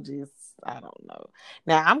to all just, I don't know.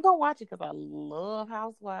 Now I'm gonna watch it because I love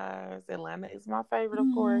Housewives. Atlanta is my favorite, of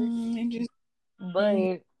course. Interesting.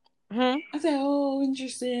 But I said, oh,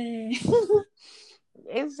 interesting.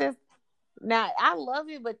 It's just, now I love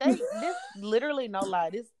it, but this literally, no lie,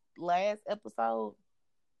 this last episode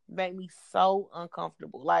made me so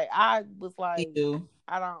uncomfortable. Like, I was like, I can't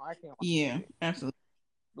watch it. Absolutely.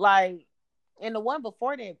 Like, and the one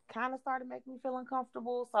before that kind of started making me feel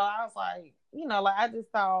uncomfortable. So I was like, you know, like, I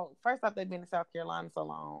just thought, first off, they've been in South Carolina so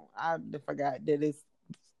long, I forgot that it's,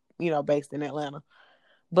 you know, based in Atlanta.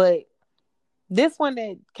 But this one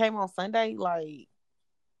that came on Sunday, like,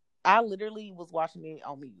 I literally was watching it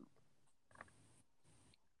on mute.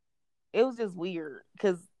 It was just weird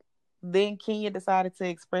because then Kenya decided to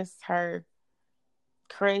express her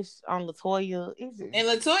crush on LaToya. And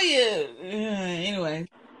LaToya, anyway,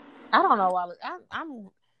 I don't know why.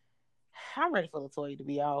 I'm ready for LaToya to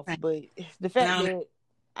be off, but the fact that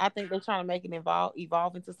I think they're trying to make it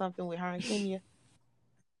evolve into something with her and Kenya.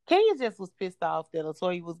 Kenya just was pissed off that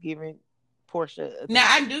LaToya was giving Portia. Now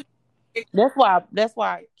I do. That's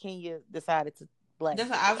why Kenya decided to black. That's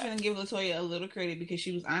why I was going to give LaToya a little credit because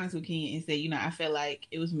she was honest with Kenya and said, you know, I felt like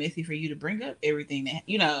it was messy for you to bring up everything that,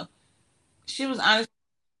 you know, she was honest.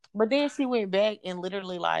 But then she went back and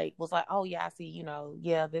literally like was like, oh yeah, I see, you know,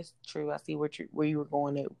 yeah, that's true. I see where you were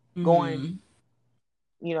going, you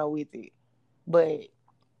know, with it. But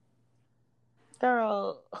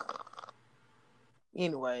girl,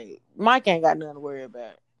 anyway, Mike ain't got nothing to worry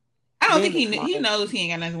about. I don't think he knows he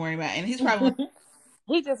ain't got nothing to worry about, and his problem.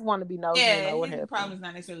 He just want to be nosy. Yeah, his problem is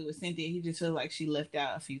not necessarily with Cynthia. He just feels like she left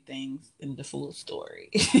out a few things in the full story,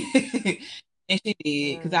 and she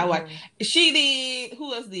did because I watched. She did.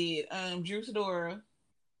 Who else did? Drew Sidora.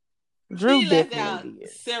 Drew left out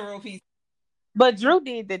several pieces, but Drew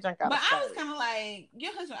did that junk out. But I was kind of like,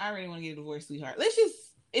 your husband already want to get a divorce, sweetheart. Let's just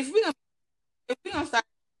if we gonna start.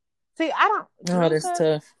 See, I don't. Oh, that's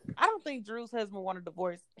tough. I don't think Drew's husband want a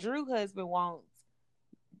divorce. Drew's husband wants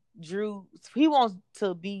he wants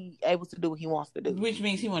to be able to do what he wants to do, which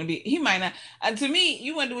means he might not. To me,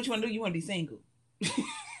 you want to do what you want to do. You want to be single.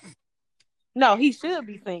 No, he should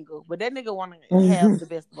be single, but that nigga want to have the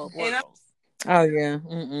best of both worlds. Oh yeah,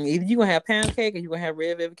 either you gonna have pound cake or you gonna have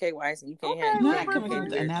red velvet cake with icing. You can't have. Not coming up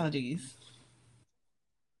with analogies.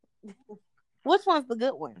 Which one's the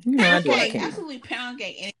good one? Pound cake, absolutely pound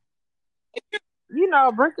cake. You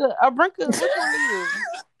know, Brinka. Which one is it?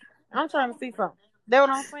 I'm trying to see something. That's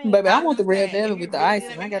what I'm saying. Baby, I want the red velvet with the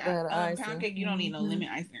icing. I got to have the icing. Pound cake, you don't need no lemon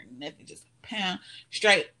icing or nothing. Just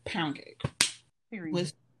straight pound cake.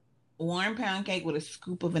 With warm pound cake with a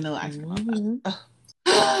scoop of vanilla ice cream.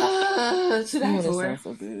 That sounds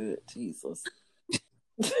so good. Jesus.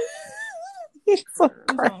 It's so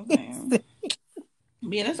crazy.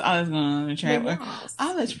 Yeah, that's all that's going on in the trap. Yes.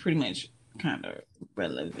 All that's pretty much kind of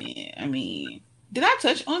relevant. I mean, did I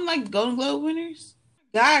touch on like Golden Globe winners?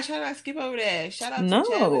 Gosh, how did I skip over that? Shout out to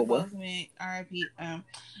Chadwick Boseman, R.I.P.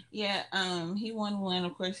 He won one.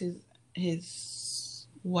 Of course, his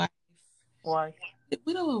wife, widow,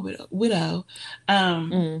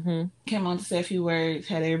 came on to say a few words,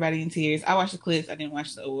 had everybody in tears. I watched the clips. I didn't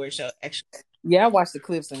watch the award show actually. Yeah, I watched the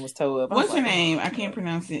clips and was told up. What's her name? I can't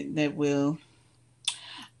pronounce it that well.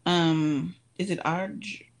 Is it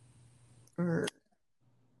Audrey?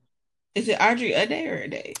 Is it Audrey Day or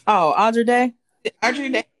Day? Oh, Audrey Day. Audrey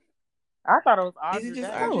Day. I thought it was Audrey. Is it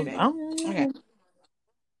just Day. Audrey Day? Okay.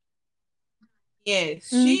 Yes,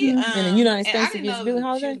 she. In the United States against Billie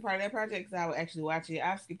Holiday. She was part of that project because I would actually watch it.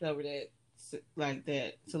 I skipped over that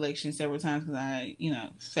selection several times because I,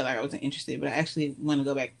 felt like I wasn't interested. But I actually want to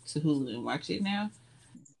go back to Hulu and watch it now.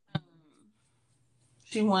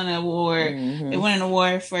 She won an award. They won an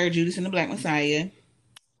award for Judas and the Black Messiah.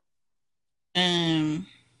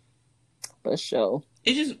 For sure.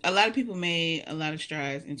 It's just a lot of people made a lot of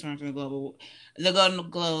strides in terms of the Golden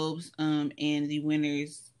Globes, and the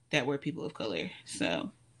winners that were people of color.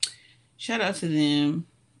 So shout out to them.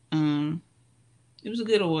 It was a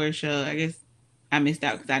good award show. I guess I missed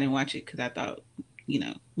out because I didn't watch it because I thought,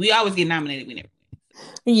 we always get nominated. We never.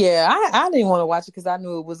 Yeah, I didn't want to watch it because I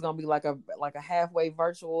knew it was gonna be like a halfway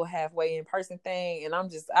virtual, halfway in person thing, and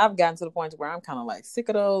I've gotten to the point where I'm kind of like sick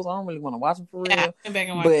of those. I don't really want to watch them for real. Yeah,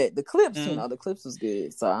 but the clips, the clips was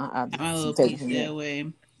good, so I my little piece that away.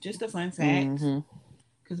 Just a fun fact,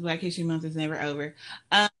 because Black History Month is never over.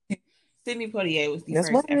 Sidney Poitier was the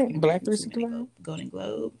first African Black Golden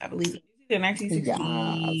Globe, I believe. Either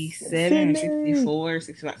 1967 or 64,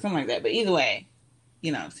 65, something like that. But either way,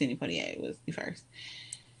 Sidney Poitier was the first.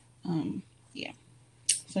 Yeah.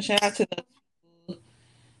 So shout out to those people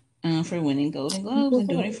for winning Golden Globes and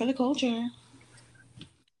doing it for the culture.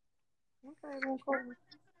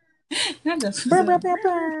 That's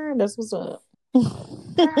what's up.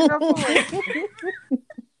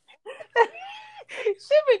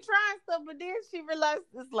 She been trying stuff, but then she realized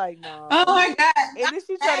it's like, no. Oh my God. And then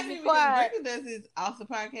she tried to be quiet. Brenda does this also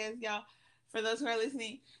podcast, y'all, for those who are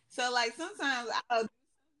listening. So, like, sometimes I'll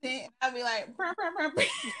be like,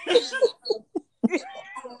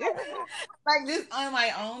 like this on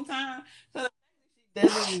my own time. So she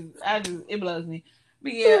does it, it blows me.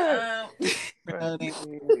 But yeah, Tori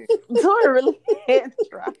really can't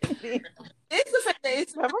try it. It's the fact that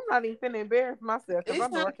I'm not even finna embarrass myself because I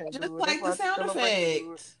know I can't just do it. Like the sound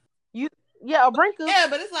effect. A Brinker. Yeah,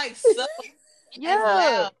 but it's like so.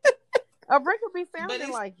 Yeah, a Brinker be sounding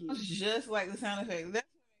like you. Just like the sound effect.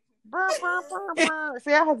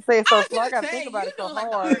 See, I have to say it so slow. I gotta think about it so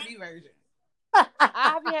hard.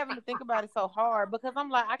 I be having to think about it so hard because I'm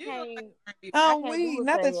like, I can't.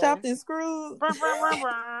 Not the chopped and screwed.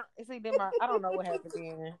 See, then I don't know what happened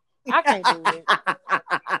then. I can't do it.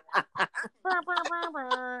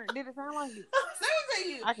 Did it sound like it?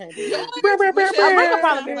 I can't do it.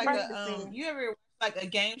 You ever like a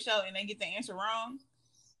game show and they get the answer wrong?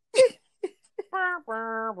 Maybe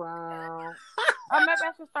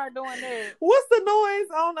I should start doing that. What's the noise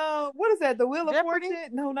on what is that? The Wheel of Fortune?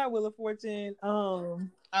 No, not Wheel of Fortune. I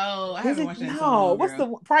haven't watched that. No, what's the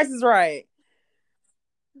Price is Right?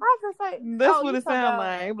 That's what it sounds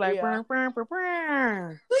like. Like, yeah. Please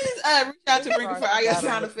reach out to Brinker for all your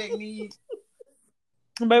sound effect needs.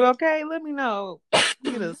 Baby, okay, let me know.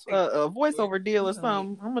 Get a voiceover deal or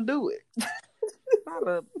something. I'm gonna do it.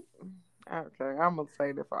 Okay, I'm gonna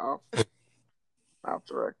say this off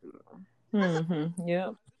the record. Yep. Do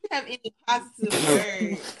you have any positive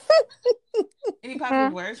words? Any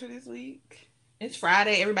positive words for this week? It's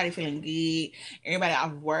Friday. Everybody feeling good. Everybody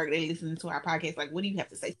off work. They listening to our podcast. Like, what do you have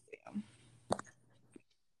to say to them?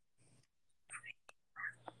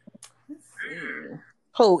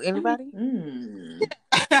 Who? Anybody?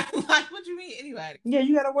 Like, what you mean, anybody? Yeah,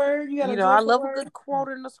 you got a word. I love a good quote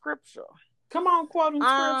in the scripture. Come on, quote in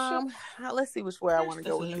scripture. Let's see which way I want to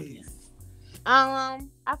go with this. I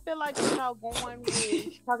feel like going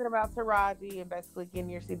with talking about Taraji and basically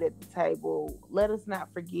getting your seat at the table. Let us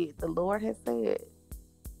not forget the Lord has said,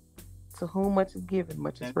 "To whom much is given,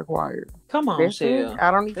 much is required." Come on, Shell.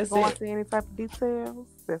 I don't need to go into any type of details.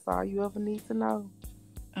 That's all you ever need to know.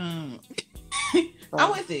 I'm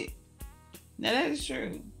with it. Now that is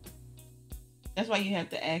true. That's why you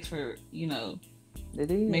have to ask for,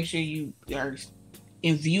 make sure you are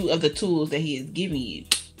in view of the tools that He is giving you,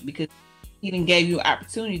 because He done gave you an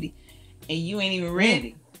opportunity and you ain't even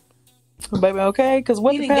ready. Baby, okay? Because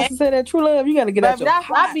what the pastor said at True Love, you got to get out your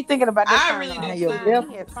I be thinking about that. I really do.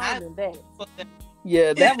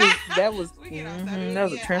 Yeah, that was We get on topic. that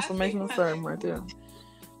was a Yeah, I transformational think sermon right there.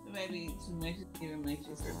 maybe too much is given, much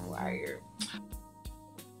is required.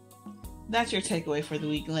 That's your takeaway for the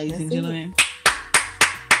week, ladies and gentlemen.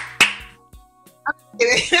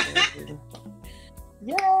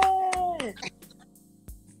 Yay!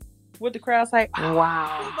 What the crowd say?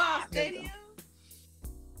 Wow. Football stadium.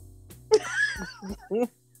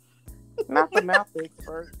 Not the mouth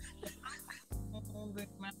expert.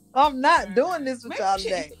 I'm not doing this with y'all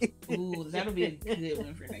today. Ooh, that'll be a good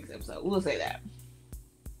one for next episode. We'll say that.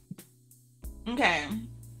 Okay.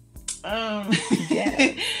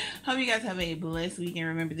 Yeah. Hope you guys have a blessed weekend.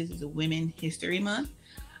 Remember, this is a Women History Month.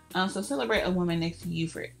 So celebrate a woman next to you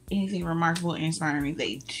for anything remarkable and inspiring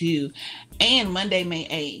they do. And Monday, May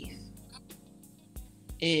 8th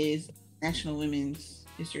is National Women's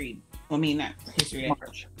History. Well, I mean, not History Day.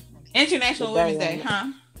 March. International Women's Day,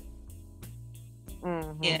 huh?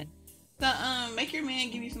 Mm-hmm. Yeah. So make your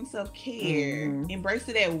man give you some self-care. Embrace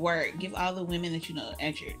it at work. Give all the women that you know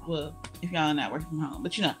at your, well, if y'all are not working from home,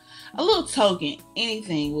 but you know, a little token,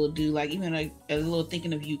 anything will do, like even a little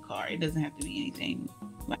thinking of you card. It doesn't have to be anything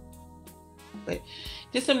like, but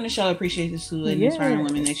just something to show appreciation to and inspiring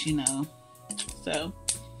women that you know. So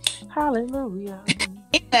hallelujah.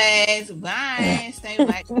 Anyways, bye. Stay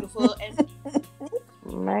black, beautiful, and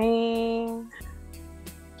man.